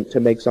code to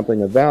make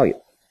something of value.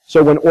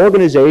 So when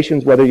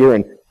organizations, whether you're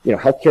in, you know,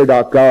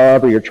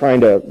 healthcare.gov or you're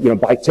trying to, you know,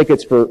 buy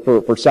tickets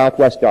for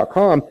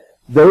Southwest.com,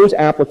 those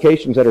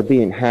applications that are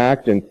being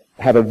hacked and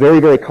have a very,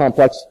 very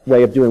complex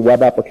way of doing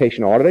web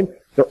application auditing,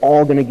 they're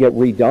all going to get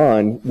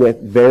redone with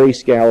very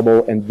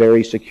scalable and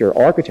very secure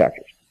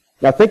architectures.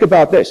 Now think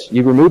about this.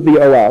 You remove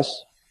the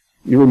OS,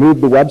 you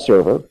remove the web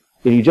server,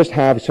 and you just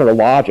have sort of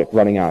logic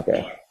running out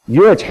there.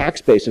 Your attack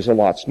space is a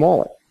lot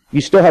smaller. You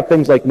still have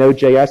things like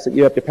Node.js that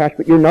you have to patch,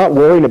 but you're not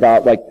worrying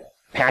about like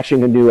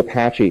patching a new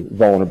Apache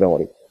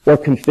vulnerability or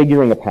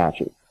configuring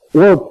Apache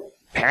or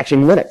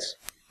patching Linux.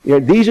 You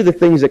know, these are the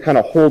things that kind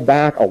of hold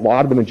back a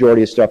lot of the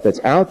majority of stuff that's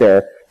out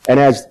there. And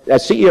as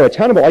CEO of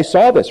Tenable, I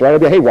saw this, right?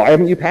 I'd be, hey, why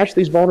haven't you patched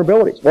these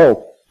vulnerabilities?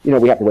 Well, you know,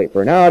 we have to wait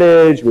for an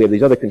outage. We have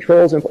these other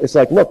controls. And it's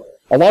like, look,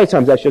 a lot of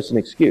times that's just an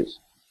excuse.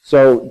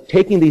 So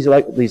taking these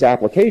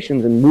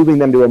applications and moving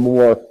them to a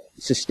more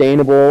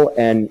sustainable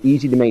and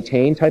easy to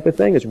maintain type of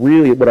thing is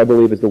really what I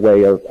believe is the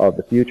way of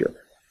the future.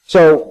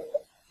 So,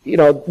 you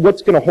know,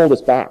 what's going to hold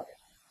us back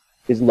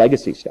is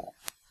legacy stuff.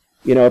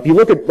 You know, if you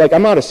look at, like,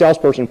 I'm not a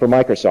salesperson for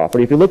Microsoft, but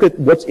if you look at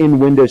what's in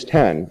Windows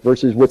 10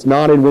 versus what's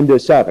not in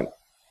Windows 7,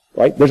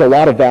 right, there's a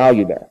lot of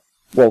value there.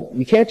 Well,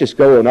 you can't just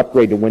go and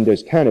upgrade to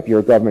Windows 10 if you're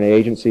a government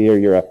agency or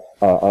you're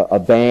a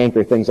bank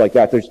or things like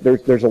that.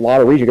 There's a lot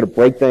of reasons. You're going to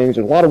break things.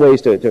 There's a lot of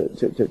ways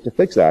to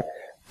fix that.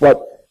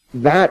 But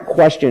that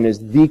question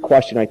is the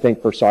question, I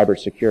think, for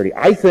cybersecurity.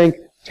 I think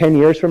 10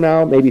 years from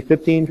now, maybe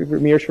 15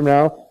 years from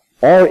now,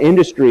 our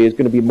industry is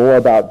going to be more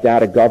about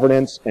data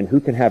governance and who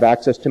can have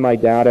access to my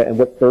data and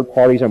what third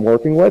parties I'm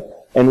working with,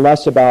 and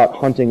less about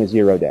hunting a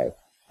 0-day.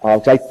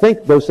 Because I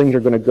think those things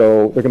are going to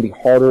go, they're going to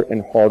be harder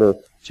and harder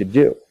to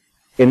do,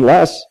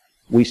 unless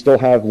we still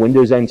have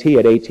Windows NT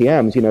at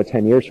ATMs, you know,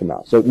 10 years from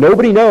now. So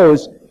nobody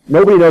knows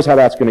how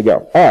that's going to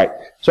go. All right.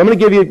 So I'm going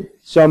to give you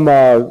some,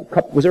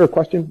 was there a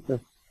question? No.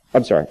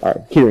 I'm sorry. All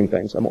right. Hearing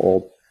things. I'm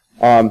old.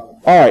 All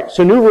right.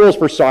 So new rules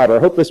for cyber. I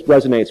hope this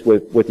resonates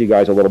with you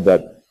guys a little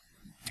bit.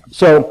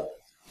 So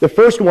the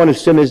first one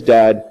is SIM is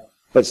dead,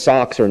 but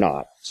SOCs are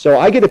not. So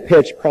I get a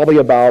pitch probably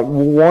about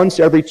once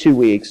every 2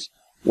 weeks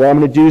where I'm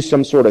going to do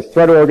some sort of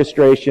threat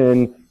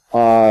orchestration,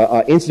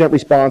 incident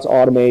response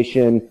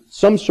automation,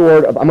 some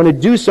sort of, I'm going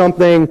to do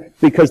something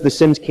because the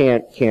SIMs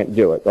can't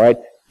do it, right?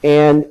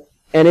 And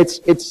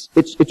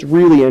it's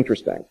really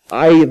interesting.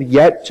 I have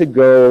yet to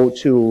go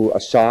to a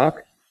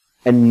SOC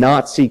and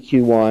not see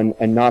Q1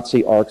 and not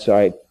see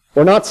ArcSight,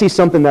 or not see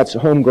something that's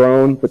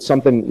homegrown, but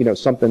something, you know,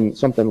 something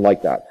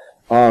like that.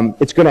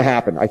 It's going to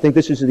happen. I think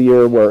this is the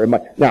year where it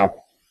might. Now,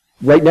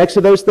 right next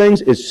to those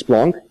things is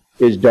Splunk,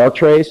 is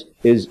Darktrace,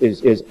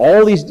 is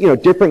all these, you know,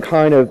 different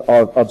kind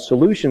of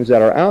solutions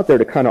that are out there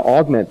to kind of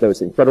augment those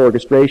things, threat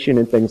orchestration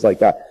and things like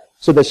that.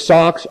 So the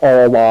SOCs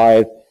are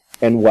alive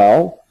and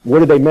well.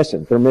 What are they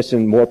missing? They're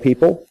missing more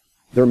people.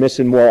 They're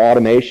missing more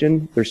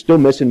automation. They're still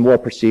missing more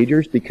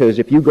procedures, because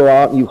if you go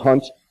out and you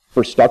hunt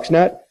for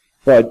Stuxnet,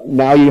 but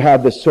now you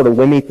have this sort of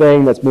WIMI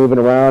thing that's moving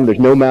around. There's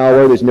no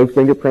malware. There's no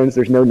fingerprints.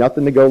 There's no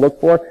nothing to go look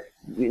for.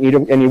 And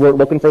you weren't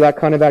looking for that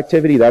kind of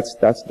activity. That's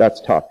tough.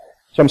 So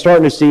I'm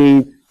starting to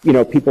see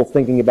people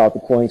thinking about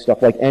deploying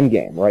stuff like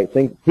Endgame, right?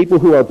 People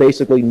who are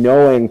basically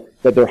knowing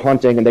that they're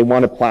hunting and they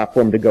want a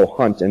platform to go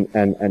hunt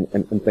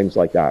and things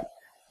like that.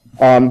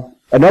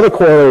 Another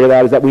corollary to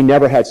that is that we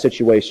never had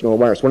situational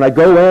awareness. When I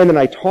go in and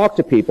I talk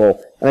to people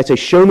and I say,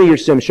 show me your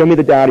SIM, show me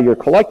the data you're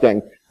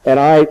collecting, and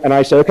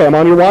I say, okay, I'm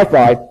on your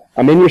Wi-Fi,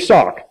 I'm in your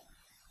SOC,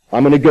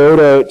 I'm going to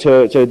go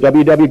to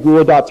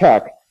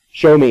www.gula.tech,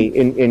 show me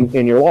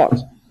in your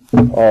logs.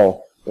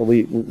 Oh,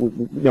 we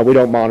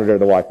don't monitor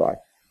the Wi-Fi.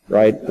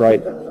 Right.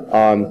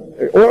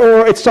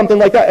 Or it's something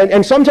like that.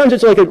 And sometimes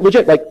it's like a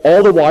legit, like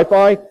all the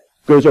Wi-Fi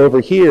goes over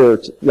here.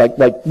 Like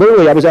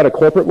literally I was at a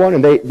corporate one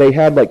and they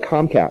had like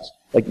Comcast.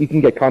 Like you can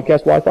get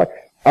Comcast Wi-Fi.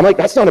 I'm like,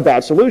 that's not a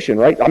bad solution,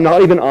 right? I'm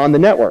not even on the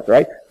network,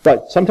 right?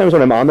 But sometimes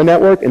when I'm on the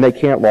network and they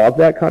can't log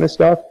that kind of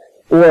stuff,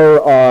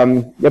 or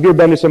have you ever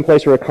been to some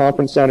place or a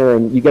conference center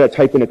and you got to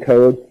type in a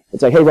code?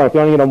 It's like, hey, Ron, if you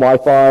want to get on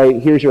Wi-Fi,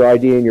 here's your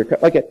ID and your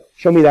code. Like,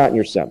 show me that in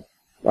your SIM.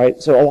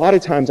 Right? So a lot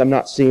of times I'm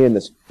not seeing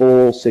this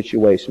full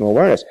situational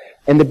awareness.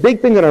 And the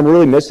big thing that I'm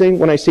really missing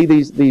when I see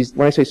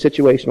when I say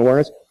situational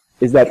awareness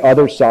is that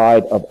other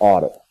side of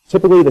audit.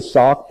 Typically the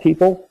SOC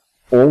people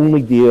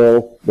only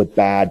deal with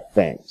bad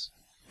things.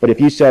 But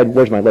if you said,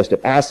 where's my list of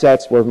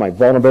assets? Where's my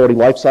vulnerability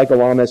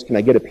lifecycle on this? Can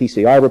I get a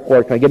PCI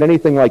report? Can I get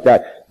anything like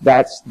that?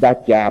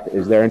 That gap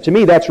is there. And to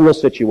me, that's real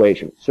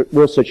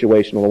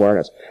situational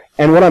awareness.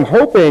 And what I'm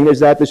hoping is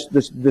that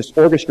this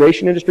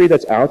orchestration industry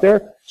that's out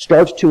there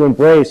starts to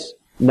embrace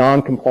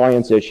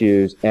non-compliance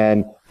issues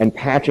and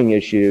patching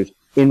issues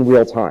in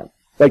real time.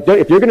 Like,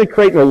 if you're going to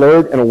create an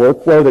alert and a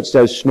workflow that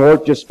says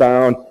Snort just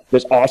found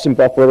this awesome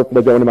buffer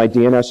overflow going to my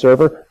DNS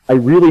server, I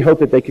really hope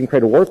that they can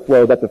create a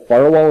workflow that the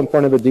firewall in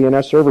front of the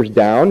DNS server is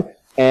down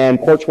and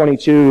port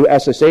 22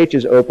 SSH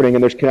is opening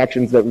and there's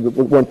connections that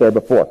weren't there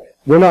before.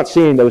 We're not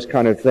seeing those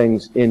kind of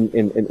things in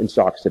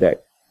SOCs today.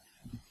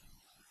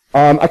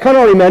 I kind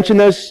of already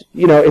mentioned this.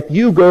 If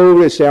you go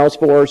to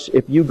Salesforce,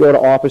 if you go to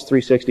Office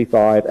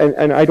 365,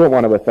 and I don't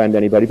want to offend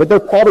anybody, but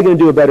they're probably going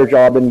to do a better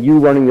job than you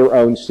running your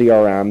own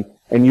CRM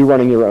and you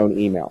running your own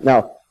email.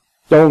 Now,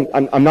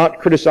 I'm not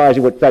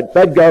criticizing what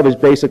FedGov is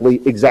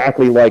basically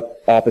exactly like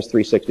Office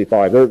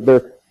 365.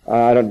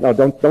 I don't know,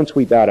 don't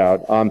tweet that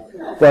out.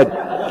 But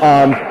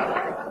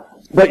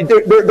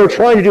they're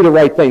trying to do the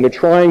right thing. They're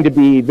trying to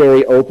be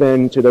very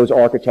open to those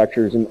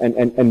architectures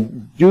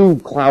and do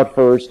cloud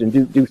first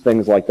and do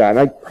things like that. And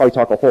I'd probably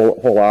talk a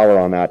whole hour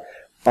on that.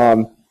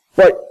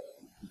 But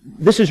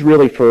this is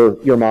really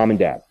for your mom and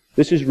dad.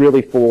 This is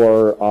really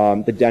for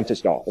the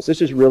dentist office.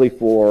 This is really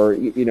for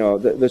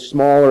the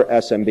smaller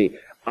SMB.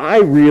 I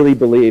really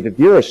believe if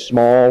you're a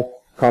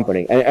small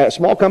company, and a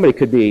small company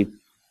could be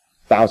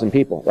 1,000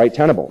 people, right?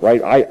 Tenable,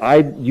 right? I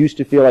used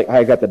to feel like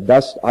I got the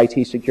best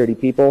IT security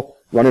people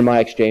running my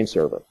Exchange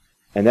server.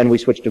 And then we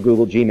switched to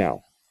Google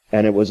Gmail.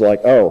 And it was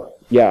like, oh,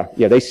 yeah,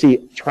 they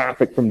see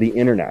traffic from the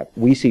internet.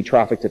 We see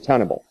traffic to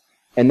Tenable.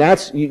 And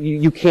that's,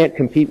 you can't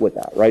compete with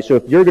that, right? So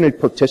if you're going to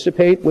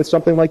participate with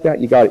something like that,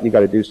 you got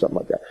to do something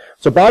like that.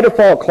 So by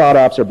default, cloud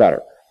apps are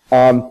better.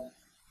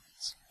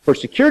 For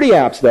security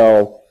apps,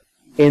 though,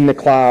 in the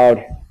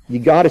cloud, you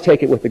got to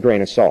take it with a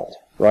grain of salt,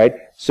 right?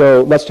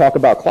 So let's talk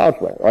about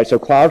Cloudflare, right? So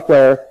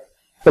Cloudflare,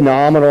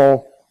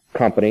 phenomenal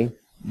company.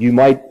 You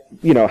might,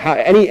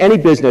 any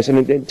business,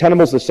 and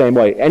Tenable's the same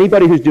way.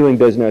 Anybody who's doing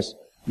business,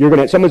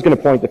 someone's gonna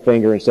point the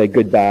finger and say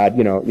good, bad,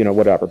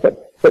 whatever.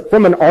 But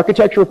from an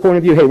architectural point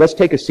of view, hey, let's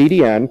take a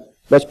CDN,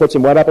 let's put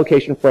some web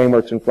application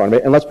frameworks in front of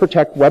it, and let's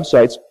protect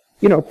websites,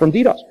 from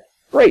DDoS.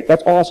 Great,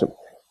 that's awesome.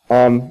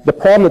 The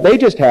problem that they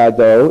just had,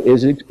 though,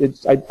 is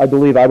I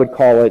believe I would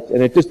call it,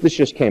 and this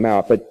just came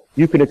out, but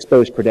you can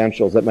expose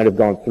credentials that might have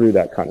gone through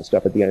that kind of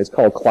stuff at the end. It's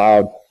called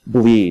Cloud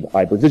Bleed,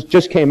 I believe. This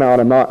just came out.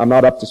 I'm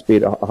not up to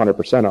speed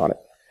 100% on it.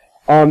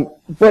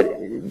 But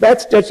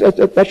that's just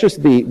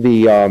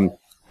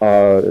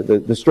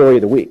the story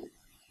of the week.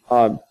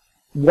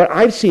 What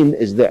I've seen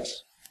is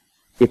this.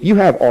 If you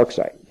have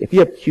ArcSight, if you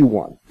have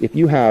Q1, if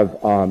you have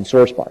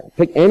SourceFire,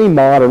 pick any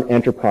modern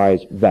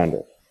enterprise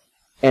vendor.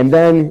 And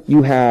then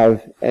you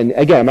have, and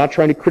again, I'm not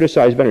trying to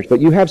criticize vendors, but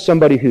you have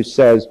somebody who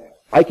says,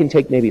 I can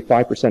take maybe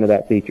 5% of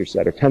that feature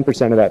set or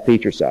 10% of that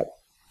feature set,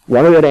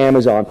 run it at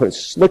Amazon, put a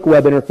slick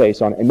web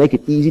interface on it, and make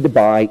it easy to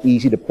buy,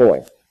 easy to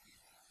deploy.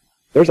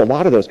 There's a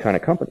lot of those kind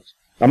of companies.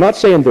 I'm not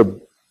saying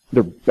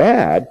they're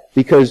bad,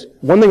 because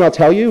one thing I'll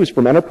tell you is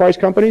from enterprise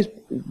companies,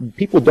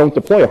 people don't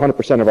deploy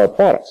 100% of our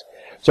products.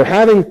 So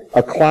having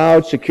a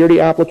cloud security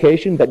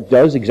application that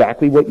does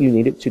exactly what you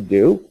need it to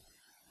do,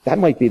 that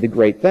might be the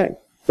great thing.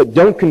 But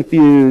don't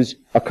confuse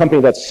a company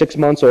that's 6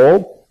 months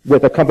old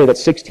with a company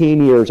that's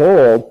 16 years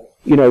old,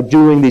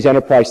 doing these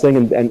enterprise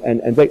things. And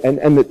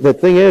the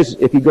thing is,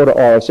 if you go to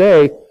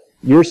RSA,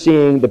 you're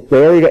seeing the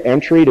barrier to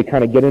entry to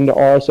kind of get into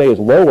RSA is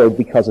lowered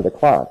because of the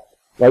cloud.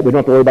 Right? We don't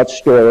have to worry about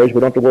storage.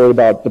 We don't have to worry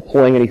about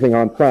deploying anything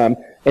on-prem.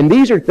 And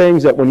these are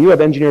things that when you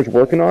have engineers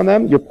working on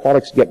them, your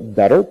products get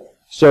better.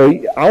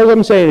 So all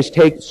I'm saying is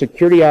take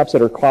security apps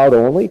that are cloud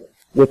only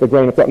with a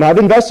grain of salt. Now, I've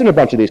invested in a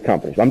bunch of these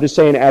companies. I'm just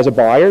saying as a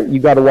buyer, you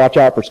got to watch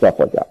out for stuff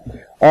like that.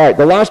 All right,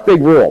 the last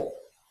big rule.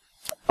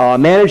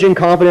 managing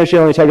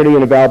confidentiality, integrity,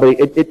 and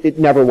availability, it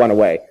never went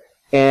away.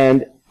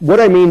 And what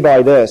I mean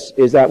by this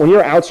is that when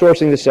you're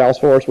outsourcing to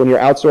Salesforce, when you're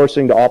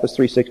outsourcing to Office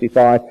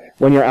 365,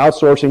 when you're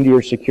outsourcing to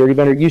your security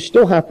vendor, you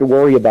still have to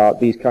worry about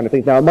these kind of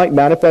things. Now, it might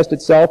manifest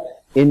itself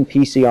in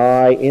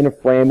PCI, in a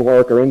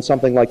framework, or in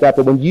something like that,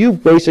 but when you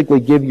basically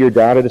give your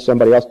data to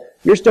somebody else,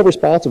 you're still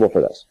responsible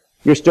for this.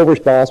 You're still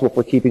responsible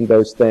for keeping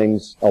those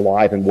things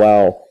alive and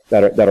well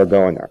that are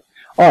going there.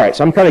 All right,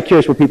 so I'm kind of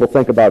curious what people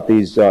think about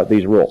these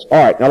rules.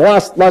 All right, now the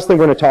last thing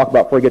we're going to talk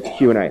about before we get to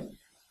Q&A.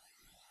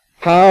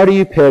 How do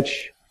you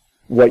pitch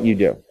what you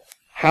do?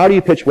 How do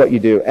you pitch what you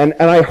do? And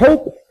I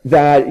hope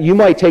that you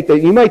might take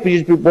that. You might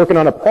be just working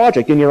on a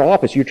project in your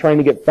office. You're trying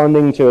to get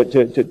funding to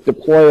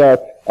deploy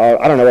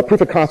a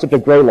proof of concept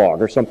of Graylog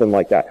or something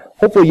like that.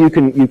 Hopefully you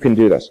can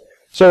do this.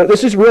 So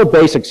this is real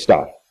basic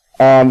stuff.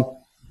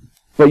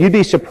 But you'd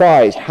be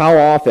surprised how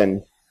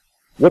often,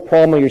 what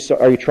problem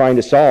are you trying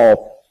to solve,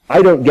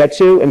 I don't get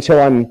to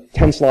until I'm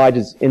 10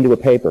 slides into a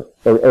paper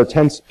or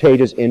 10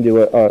 pages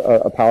into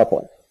a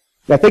PowerPoint.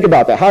 Now think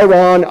about that. Hi,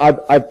 Ron.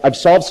 I've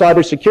solved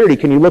cybersecurity.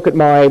 Can you look at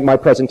my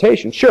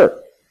presentation? Sure.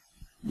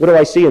 What do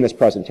I see in this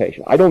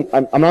presentation?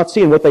 I'm not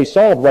seeing what they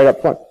solved right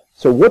up front.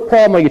 So what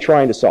problem are you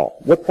trying to solve?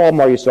 What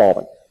problem are you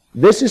solving?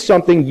 This is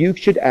something you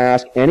should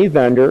ask any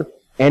vendor,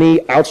 any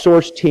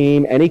outsourced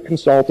team, any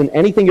consultant,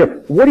 anything.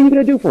 What are you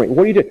going to do for me?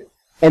 What do you do?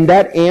 And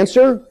that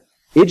answer,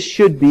 it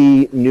should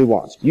be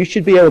nuanced. You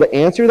should be able to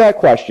answer that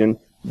question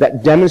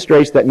that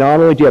demonstrates that not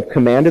only do you have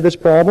command of this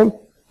problem,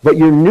 but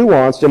you're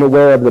nuanced and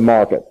aware of the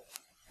market.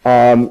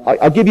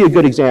 I'll give you a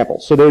good example.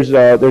 So there's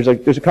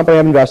a company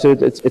I've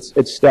invested.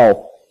 It's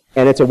Stealth,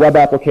 and it's a web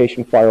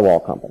application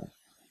firewall company.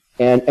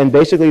 And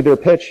basically their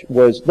pitch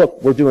was,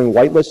 look, we're doing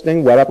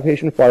whitelisting, web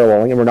application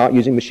firewalling, and we're not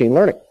using machine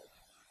learning.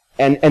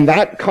 And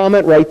that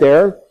comment right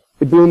there,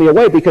 it blew me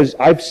away because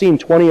I've seen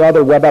 20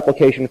 other web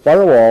application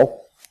firewall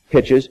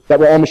pitches that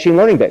were all machine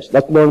learning based.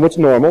 Let's learn what's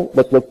normal.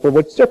 Let's look for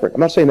what's different.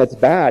 I'm not saying that's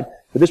bad,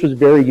 but this was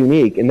very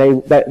unique. And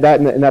in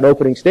that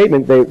opening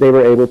statement, they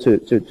were able to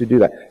do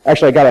that.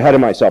 Actually, I got ahead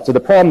of myself. So the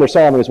problem they're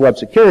solving is web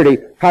security.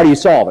 How do you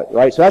solve it,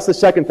 right? So that's the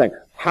second thing.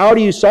 How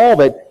do you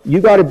solve it?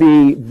 You got to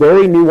be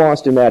very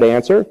nuanced in that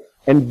answer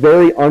and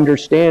very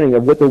understanding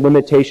of what the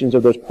limitations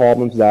of those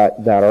problems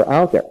that are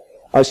out there.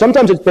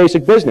 Sometimes it's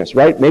basic business,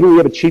 right? Maybe we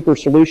have a cheaper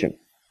solution.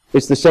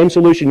 It's the same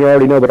solution you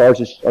already know, but ours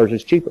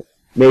is cheaper.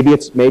 Maybe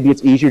it's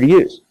easier to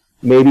use.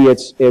 Maybe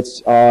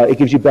it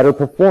gives you better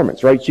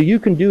performance, right? So you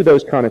can do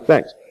those kind of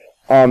things.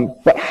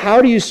 But how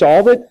do you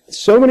solve it?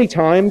 So many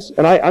times,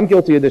 and I'm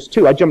guilty of this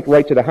too, I jumped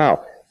right to the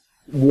how.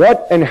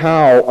 What and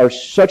how are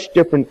such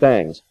different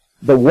things.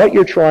 The what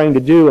you're trying to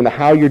do and the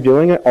how you're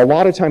doing it, a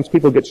lot of times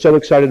people get so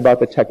excited about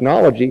the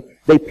technology,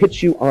 they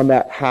pitch you on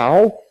that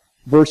how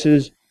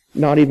versus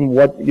not even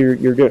what you're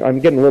doing.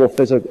 I'm getting a little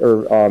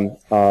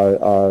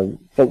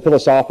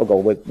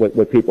philosophical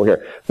with people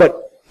here.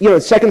 But,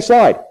 second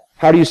slide,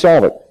 how do you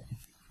solve it?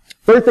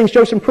 Third thing,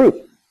 show some proof.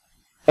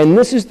 And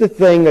this is the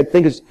thing that I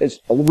think is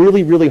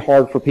really, really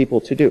hard for people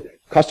to do.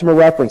 Customer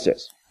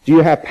references. Do you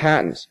have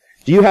patents?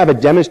 Do you have a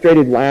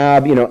demonstrated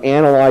lab,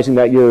 analyzing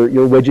that your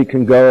widget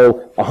can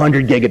go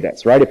 100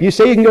 gigabits, right? If you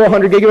say you can go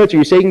 100 gigabits or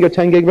you say you can go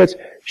 10 gigabits,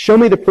 show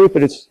me the proof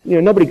that it's,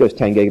 nobody goes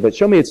 10 gigabits.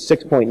 Show me it's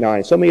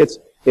 6.9. Show me it's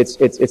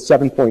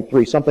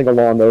 7.3, something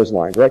along those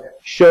lines, right?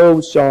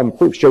 Show some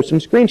proof. Show some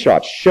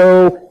screenshots.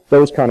 Show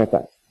those kind of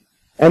things.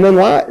 And then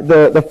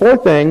the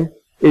fourth thing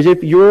is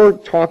if you're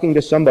talking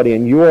to somebody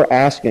and you're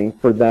asking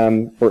for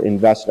them for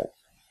investing,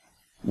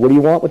 what do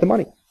you want with the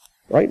money?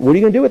 Right? What are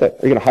you going to do with it?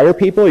 Are you going to hire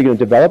people? Are you going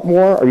to develop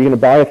more? Are you going to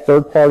buy a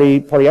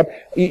third-party app?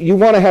 You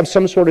want to have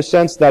some sort of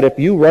sense that if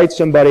you write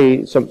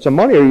somebody some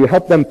money or you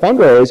help them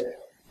fundraise,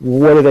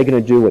 what are they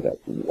going to do with it?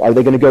 Are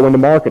they going to go into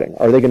marketing?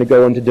 Are they going to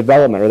go into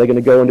development? Are they going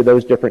to go into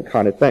those different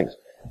kind of things?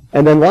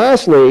 And then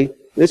lastly,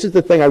 this is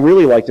the thing I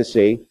really like to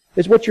see,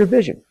 is what's your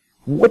vision?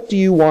 What do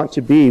you want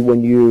to be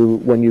when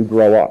you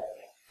grow up?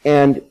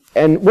 And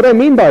what I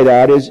mean by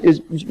that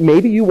is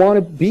maybe you want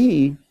to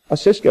be a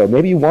Cisco.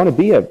 Maybe you want to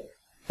be a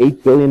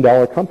 $8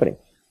 billion company.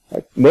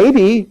 Right?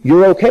 Maybe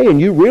you're okay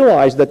and you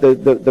realize that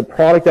the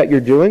product that you're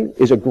doing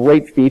is a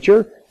great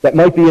feature that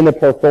might be in the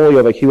portfolio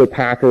of a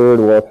Hewlett-Packard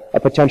or a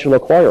potential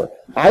acquirer.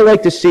 I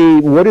like to see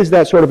what is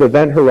that sort of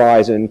event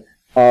horizon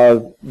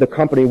of the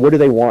company, what do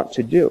they want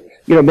to do?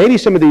 Maybe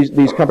some of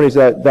these companies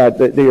that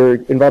they're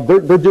involved,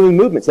 they're doing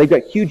movements. They've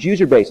got huge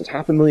user bases,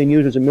 500,000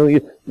 users, 1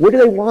 million. What do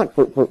they want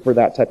for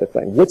that type of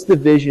thing? What's the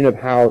vision of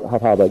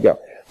how they go?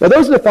 Now,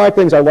 those are the 5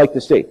 things I like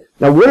to see.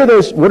 Now, what are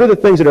the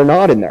things that are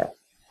not in there?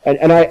 And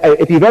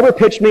if you've ever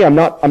pitched me, I'm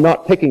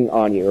not picking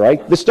on you,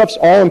 right? This stuff's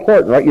all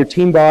important, right? Your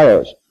team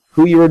bios,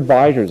 who your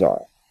advisors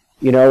are,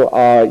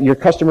 your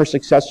customer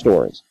success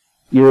stories,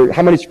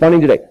 how many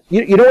funding today.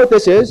 You know what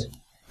this is?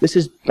 This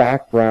is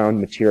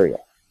background material.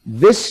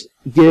 This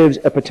gives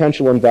a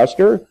potential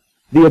investor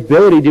the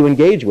ability to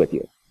engage with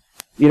you.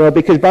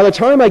 Because by the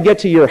time I get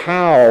to your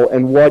how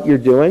and what you're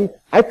doing,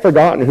 I've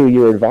forgotten who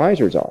your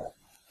advisors are.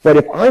 But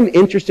if I'm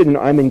interested and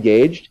I'm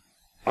engaged,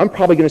 I'm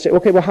probably going to say,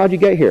 okay, well, how'd you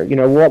get here? You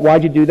know,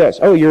 why'd you do this?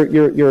 Oh,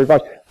 your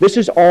advice. This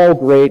is all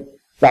great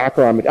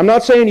background. I'm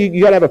not saying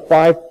you got to have a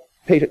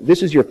 5-page.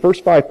 This is your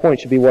first 5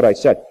 points should be what I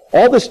said.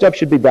 All this stuff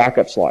should be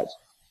backup slides.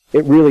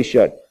 It really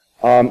should.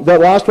 That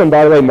last one,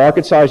 by the way,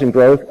 market size and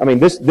growth. I mean,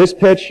 this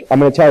pitch, I'm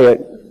going to tell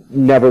you,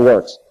 never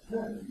works.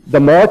 The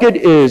market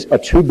is a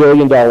 $2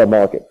 billion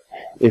market.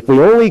 If we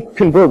only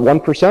convert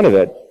 1% of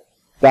it,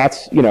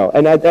 that's, you know,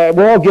 and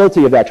we're all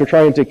guilty of that. We're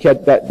trying to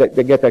get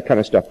that kind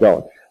of stuff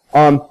going.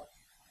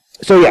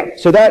 So yeah,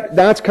 so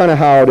that's kind of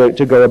how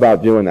to go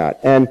about doing that.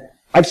 And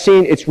I've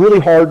seen it's really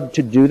hard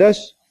to do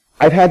this.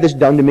 I've had this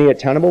done to me at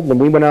Tenable. When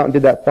we went out and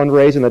did that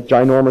fundraise in that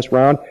ginormous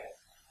round,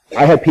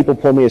 I had people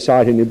pull me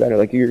aside who knew better,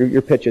 like,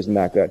 your pitch isn't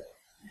that good.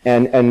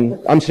 And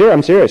I'm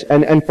serious.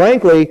 And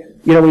frankly,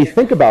 you know, when you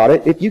think about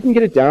it, if you can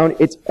get it down,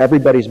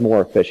 everybody's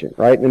more efficient,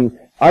 right? And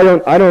I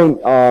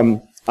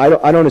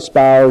don't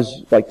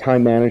espouse like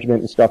time management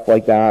and stuff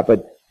like that,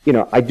 but you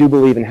know, I do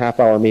believe in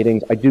half-hour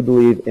meetings. I do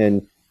believe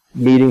in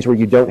meetings where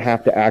you don't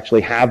have to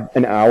actually have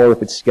an hour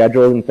if it's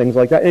scheduled and things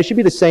like that. And it should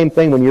be the same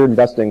thing when you're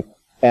investing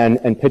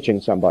and pitching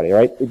somebody,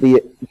 right?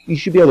 You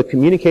should be able to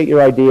communicate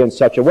your idea in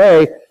such a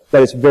way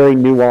that it's very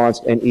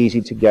nuanced and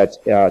easy to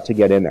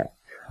get in there.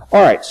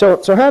 All right, so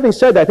having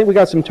said that, I think we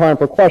got some time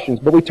for questions,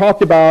 but we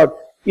talked about,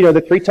 you know,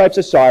 the 3 types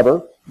of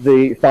cyber,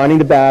 the finding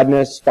the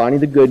badness,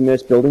 finding the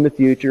goodness, building the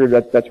future,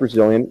 that's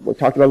resilient. We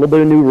talked about a little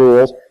bit of new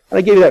rules, and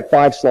I gave you that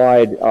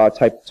 5-slide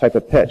type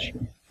of pitch.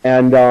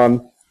 And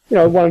you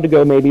know, I wanted to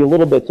go maybe a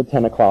little bit to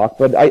 10 o'clock,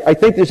 but I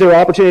think, is there an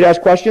opportunity to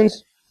ask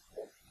questions?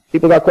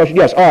 People got questions?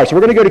 Yes. All right, so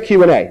we're going to go to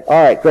Q&A.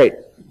 All right, great.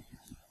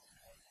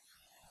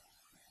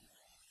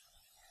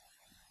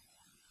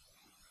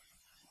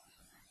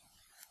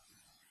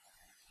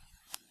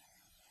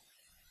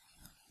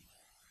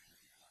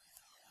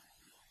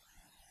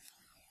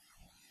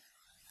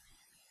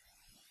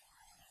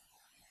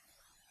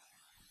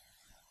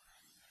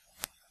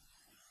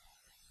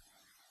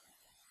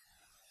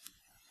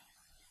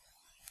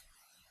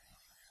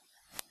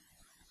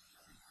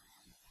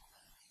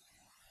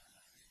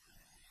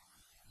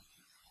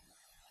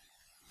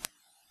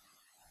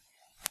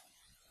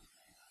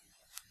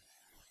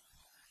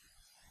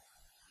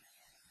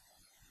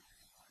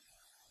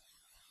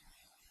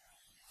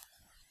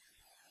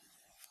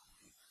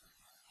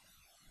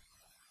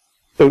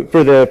 So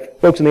for the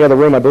folks in the other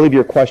room, I believe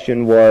your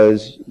question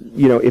was,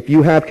 you know, if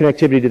you have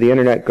connectivity to the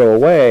internet go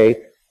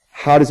away,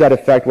 how does that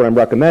affect what I'm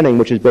recommending,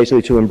 which is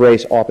basically to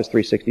embrace Office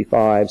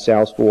 365,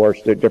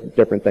 Salesforce,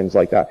 different things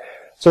like that.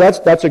 So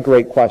that's a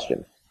great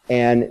question.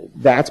 And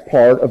that's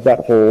part of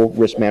that whole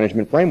risk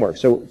management framework.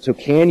 So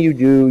can you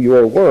do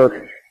your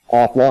work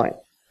offline?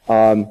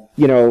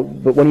 You know,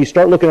 but when you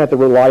start looking at the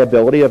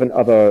reliability of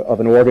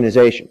an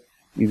organization,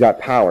 you've got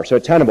power. So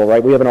at Tenable,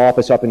 right, we have an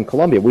office up in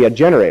Columbia. We had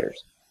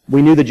generators.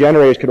 We knew the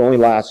generators could only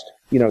last,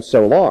 you know,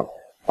 so long.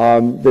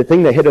 The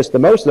thing that hit us the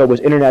most, though,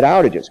 was internet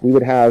outages. We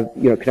would have,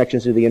 you know,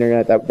 connections to the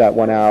internet that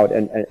went out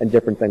and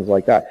different things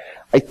like that.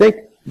 I think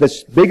the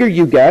bigger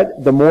you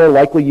get, the more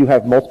likely you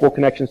have multiple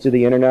connections to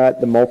the internet,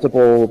 the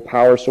multiple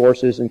power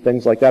sources and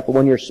things like that. But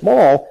when you're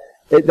small,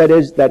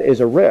 that is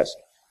a risk.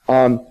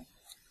 I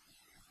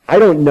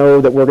don't know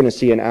that we're going to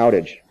see an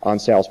outage on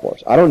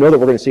Salesforce. I don't know that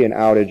we're going to see an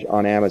outage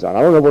on Amazon.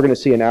 I don't know if we're going to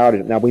see an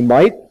outage. Now, we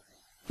might,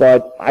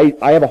 but I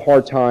have a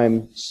hard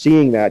time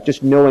seeing that,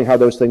 just knowing how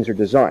those things are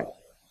designed.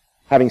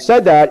 Having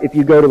said that, if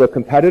you go to a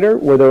competitor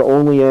where they're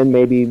only in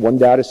maybe 1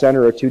 data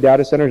center or 2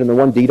 data centers and they're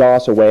 1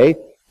 DDoS away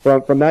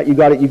from that, you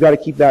got to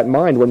keep that in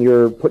mind when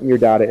you're putting your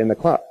data in the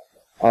cloud.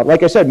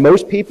 Like I said,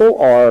 most people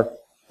are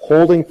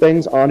holding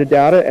things onto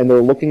data and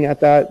they're looking at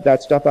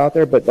that stuff out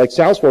there, but like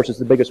Salesforce is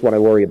the biggest one I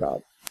worry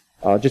about,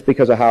 just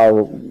because of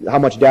how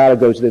much data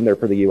goes in there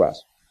for the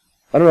U.S.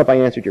 I don't know if I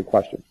answered your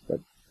question, but.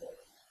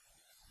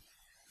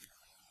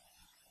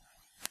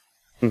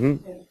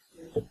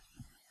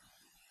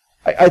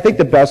 I think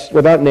the best,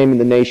 without naming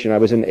the nation, I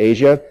was in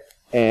Asia,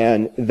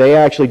 and they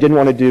actually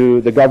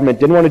the government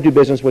didn't want to do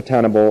business with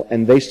Tenable,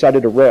 and they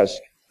cited a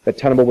risk that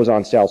Tenable was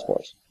on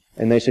Salesforce.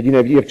 And they said, you know,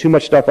 if you have too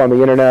much stuff on the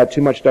internet,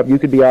 too much stuff, you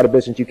could be out of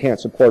business, you can't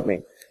support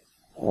me.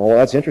 Well,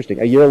 that's interesting.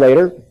 A year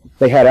later,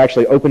 they had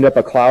actually opened up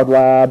a cloud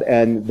lab,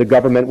 and the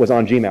government was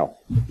on Gmail.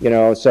 You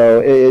know, so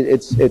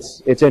it's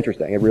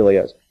interesting. It really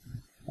is.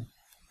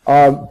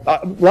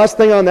 Last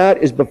thing on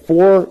that is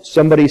before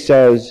somebody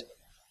says,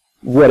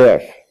 what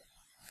if,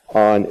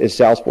 is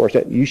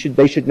Salesforce,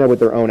 they should know what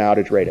their own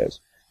outage rate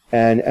is.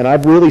 And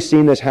I've really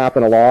seen this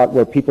happen a lot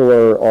where people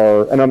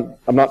are and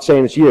I'm not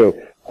saying it's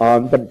you,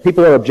 but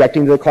people are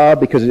objecting to the cloud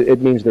because it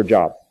means their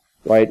job,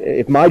 right?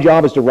 If my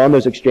job is to run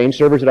those Exchange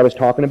servers that I was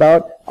talking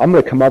about, I'm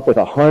going to come up with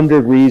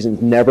 100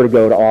 reasons never to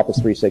go to Office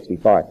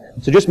 365.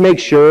 So just make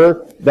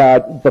sure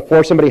that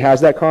before somebody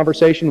has that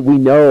conversation, we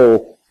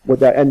know what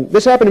that, and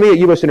this happened to me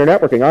at US Internet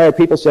Networking. I had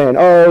people saying,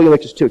 oh, you're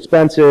just too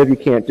expensive, you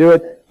can't do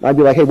it. And I'd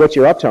be like, hey, what's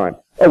your uptime?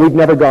 Oh, we've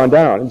never gone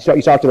down. And so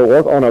you talk to the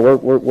org, oh no,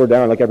 we're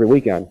down like every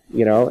weekend,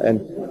 you know,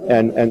 and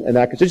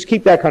that, so just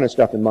keep that kind of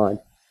stuff in mind.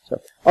 So,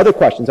 other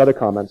questions, other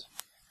comments?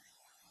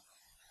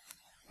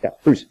 Yeah,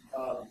 Bruce.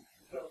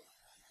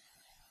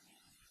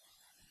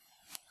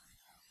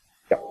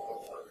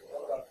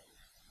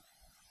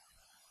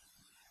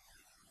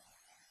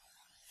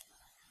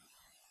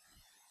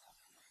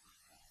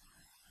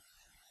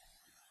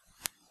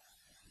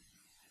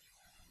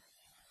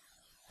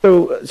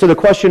 So the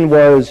question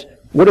was,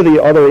 what are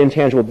the other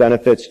intangible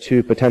benefits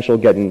to potential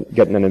getting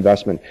an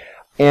investment?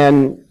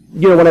 And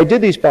when I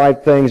did these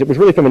 5 things, it was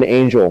really from an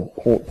angel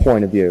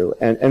point of view.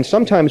 And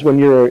sometimes when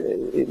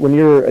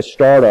you're a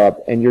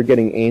startup and you're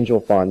getting angel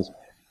funds,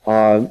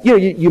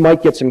 you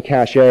might get some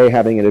cachet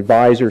having an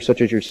advisor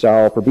such as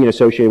yourself or being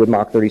associated with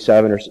Mach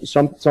 37 or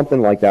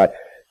something like that.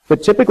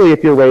 But typically,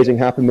 if you're raising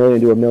 $500,000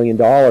 to $1 million,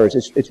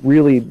 it's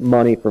really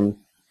money from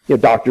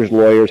doctors,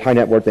 lawyers, high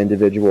net worth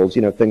individuals,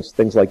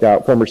 things like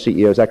that, former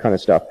CEOs, that kind of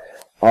stuff.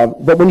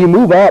 But when you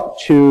move up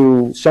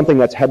to something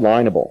that's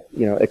headlineable,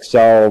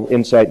 Excel,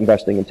 Insight,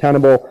 Investing in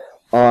Tenable,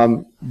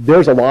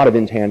 there's a lot of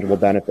intangible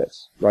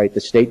benefits, right?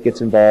 The state gets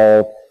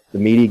involved, the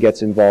media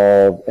gets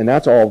involved, and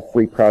that's all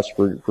free press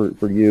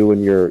for you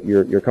and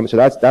your company. So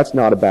that's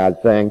not a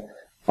bad thing.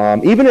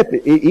 Even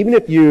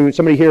if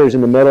somebody here is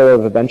in the middle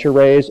of a venture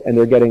raise and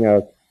they're getting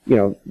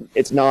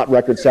it's not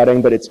record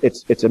setting, but it's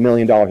 $1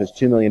 million, it's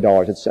 $2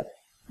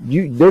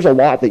 million, there's a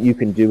lot that you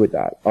can do with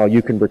that.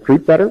 You can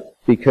recruit better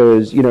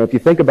because, if you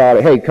think about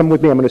it, hey, come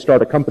with me, I'm going to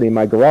start a company in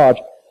my garage.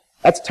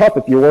 That's tough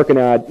if you're working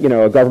at,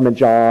 a government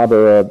job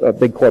or a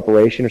big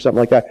corporation or something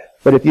like that.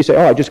 But if you say,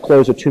 I just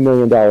closed a $2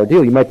 million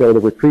deal, you might be able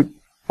to recruit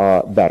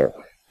better.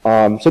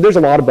 So there's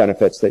a lot of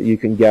benefits that you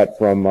can get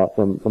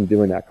from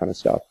doing that kind of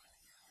stuff.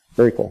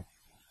 Very cool.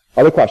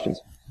 Other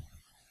questions?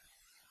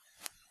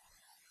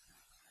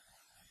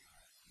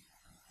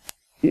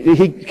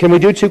 Can we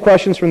do 2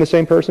 questions from the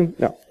same person?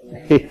 No.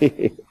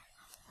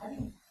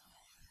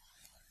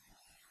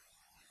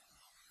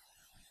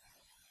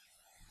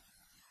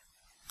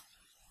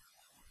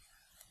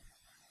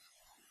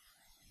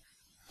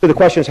 So the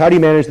question is, how do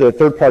you manage the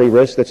third-party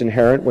risk that's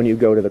inherent when you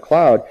go to the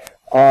cloud?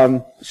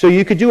 So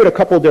you could do it a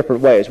couple of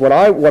different ways. What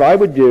I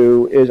would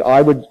do is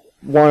I would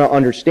want to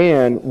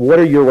understand what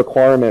are your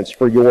requirements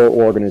for your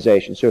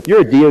organization. So if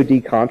you're a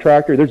DoD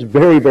contractor, there's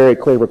very, very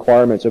clear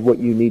requirements of what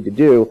you need to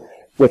do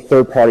with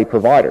third-party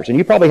providers. And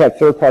you probably have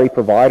third-party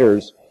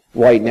providers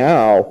right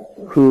now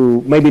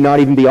who maybe not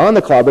even be on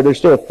the cloud, but they're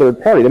still a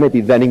third party. They might be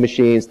vending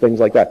machines,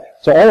 things like that.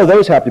 So all of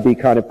those have to be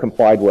kind of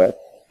complied with.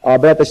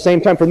 But at the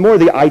same time, for more of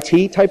the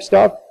IT type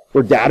stuff,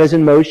 where data's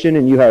in motion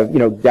and you have,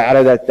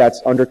 data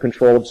that's under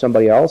control of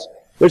somebody else,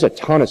 there's a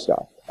ton of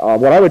stuff.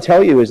 What I would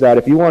tell you is that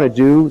if you want to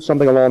do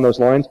something along those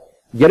lines,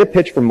 get a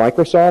pitch from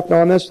Microsoft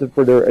on this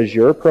for their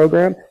Azure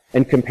program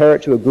and compare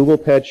it to a Google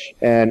pitch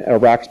and a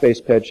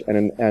Rackspace pitch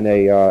and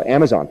a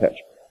Amazon pitch.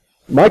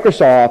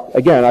 Microsoft,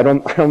 again,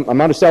 I'm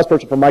not a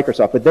salesperson for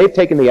Microsoft, but they've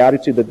taken the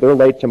attitude that they're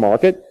late to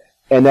market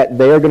and that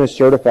they are going to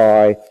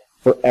certify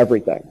for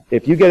everything.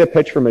 If you get a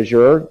pitch from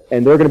Azure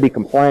and they're going to be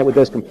compliant with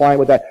this, compliant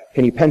with that,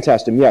 can you pen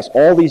test them? Yes,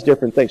 all these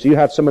different things. So you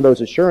have some of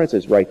those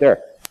assurances right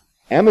there.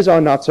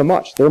 Amazon, not so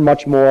much. They're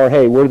much more,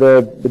 hey, we're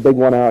the big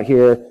one out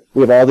here.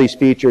 We have all these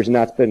features, and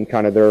that's been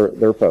kind of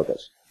their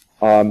focus.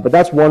 But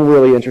that's one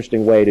really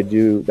interesting way to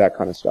do that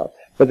kind of stuff.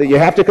 But you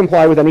have to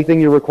comply with anything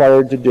you're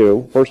required to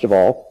do, first of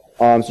all.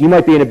 So you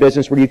might be in a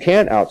business where you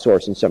can't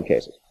outsource in some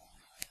cases.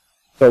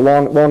 So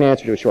long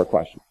answer to a short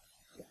question.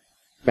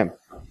 Ma'am.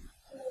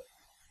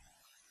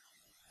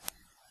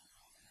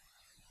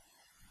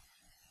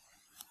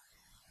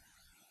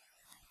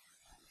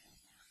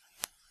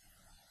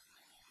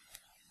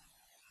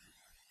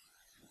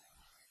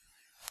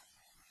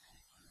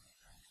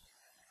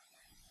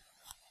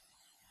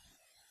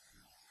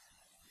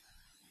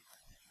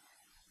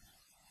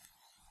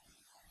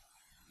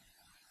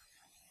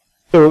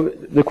 So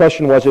the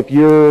question was, if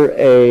you're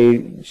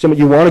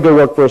you want to go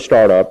work for a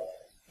startup,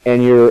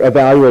 and you're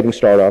evaluating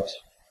startups,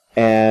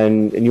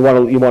 and you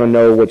want to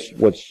know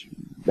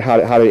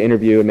how to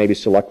interview and maybe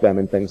select them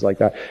and things like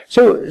that.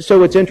 So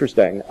it's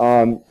interesting.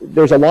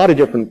 There's a lot of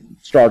different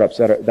startups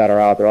that are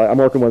out there. I'm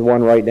working with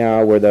one right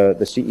now where the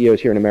CEO is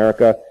here in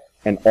America,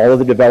 and all of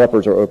the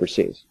developers are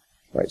overseas.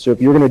 Right. So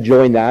if you're going to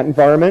join that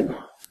environment,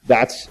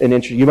 that's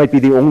you might be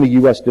the only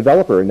U.S.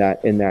 developer in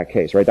that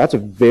case, right? That's a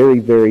very,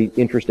 very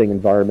interesting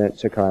environment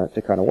to kind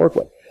of work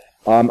with.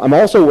 I'm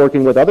also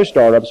working with other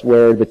startups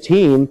where the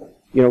team,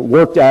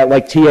 worked at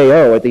like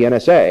TAO at the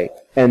NSA,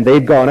 and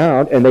they've gone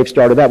out and they've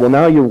started that. Well,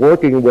 now you're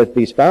working with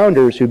these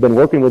founders who've been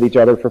working with each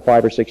other for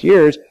 5 or 6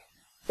 years.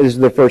 This is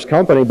their first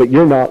company, but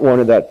you're not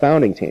one of that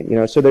founding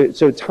team.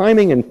 So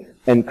timing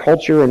and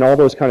culture and all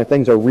those kind of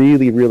things are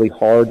really, really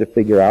hard to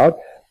figure out.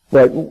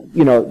 But,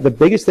 the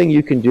biggest thing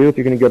you can do if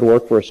you're going to go to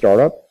work for a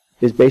startup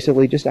is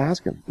basically just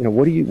ask them,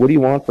 what do you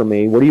want from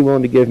me? What are you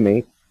willing to give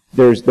me?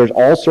 There's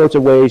all sorts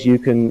of ways you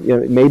can,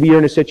 maybe you're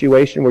in a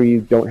situation where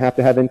you don't have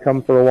to have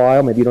income for a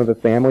while. Maybe you don't have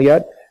a family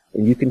yet,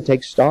 and you can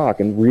take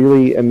stock and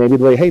maybe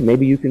like, hey,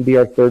 maybe you can be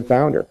our third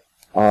founder.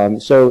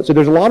 So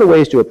there's a lot of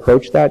ways to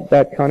approach that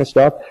kind of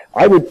stuff.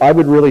 I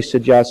would really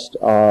suggest,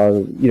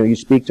 you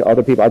speak to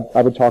other people.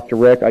 I would talk to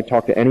Rick. I'd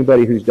talk to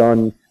anybody who's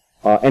done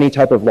any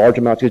type of large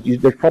amounts,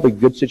 because there's probably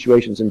good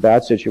situations and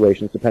bad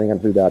situations depending on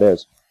who that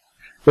is.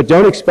 But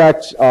don't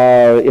expect,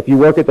 if you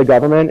work at the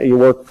government or you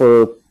work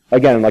for,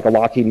 again, like a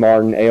Lockheed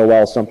Martin,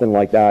 AOL, something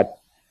like that,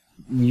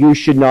 you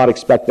should not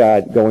expect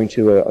that going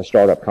to a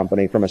startup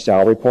company from a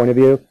salary point of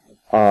view.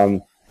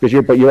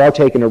 but you are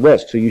taking a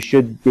risk, so you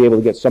should be able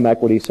to get some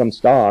equity, some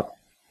stock,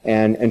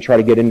 and try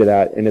to get into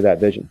that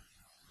vision.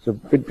 So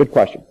good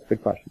question.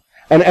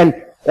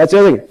 And that's the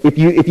other thing.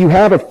 If you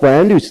have a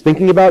friend who's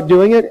thinking about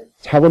doing it,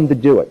 tell them to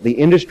do it. The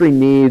industry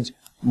needs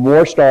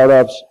more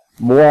startups,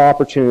 more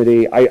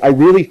opportunity. I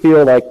really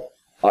feel like,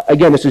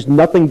 again, this is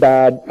nothing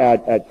bad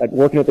at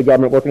working at the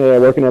government,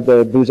 working at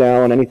the Booz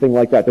Allen, anything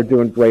like that. They're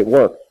doing great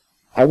work.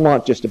 I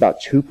want just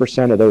about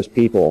 2% of those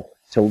people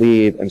to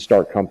leave and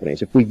start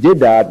companies. If we did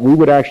that, we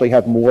would actually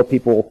have more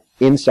people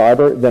in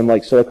cyber than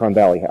like Silicon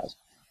Valley has.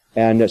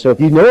 And so if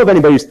you know of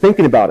anybody who's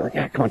thinking about it,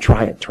 yeah, come on,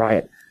 try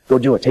it. Go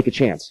do it. Take a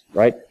chance,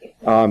 right?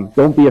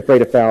 Don't be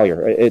afraid of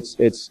failure.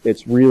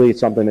 It's really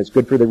something that's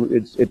good for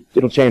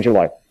it'll change your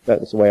life.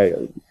 That's the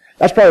way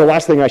that's probably the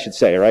last thing I should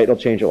say, right? It'll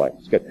change your life.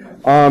 It's good.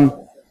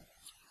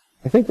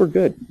 I think we're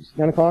good. It's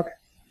 9 o'clock?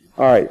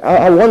 All right.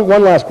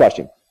 One last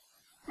question.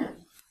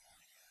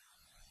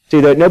 See,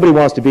 that nobody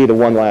wants to be the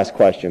one last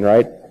question,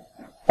 right?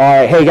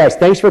 All right. Hey, guys,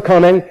 thanks for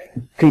coming.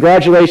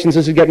 Congratulations.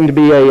 This is getting to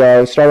be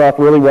start off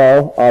really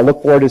well.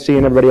 Look forward to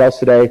seeing everybody else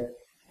today.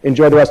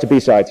 Enjoy the rest of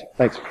BSides.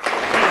 Thanks.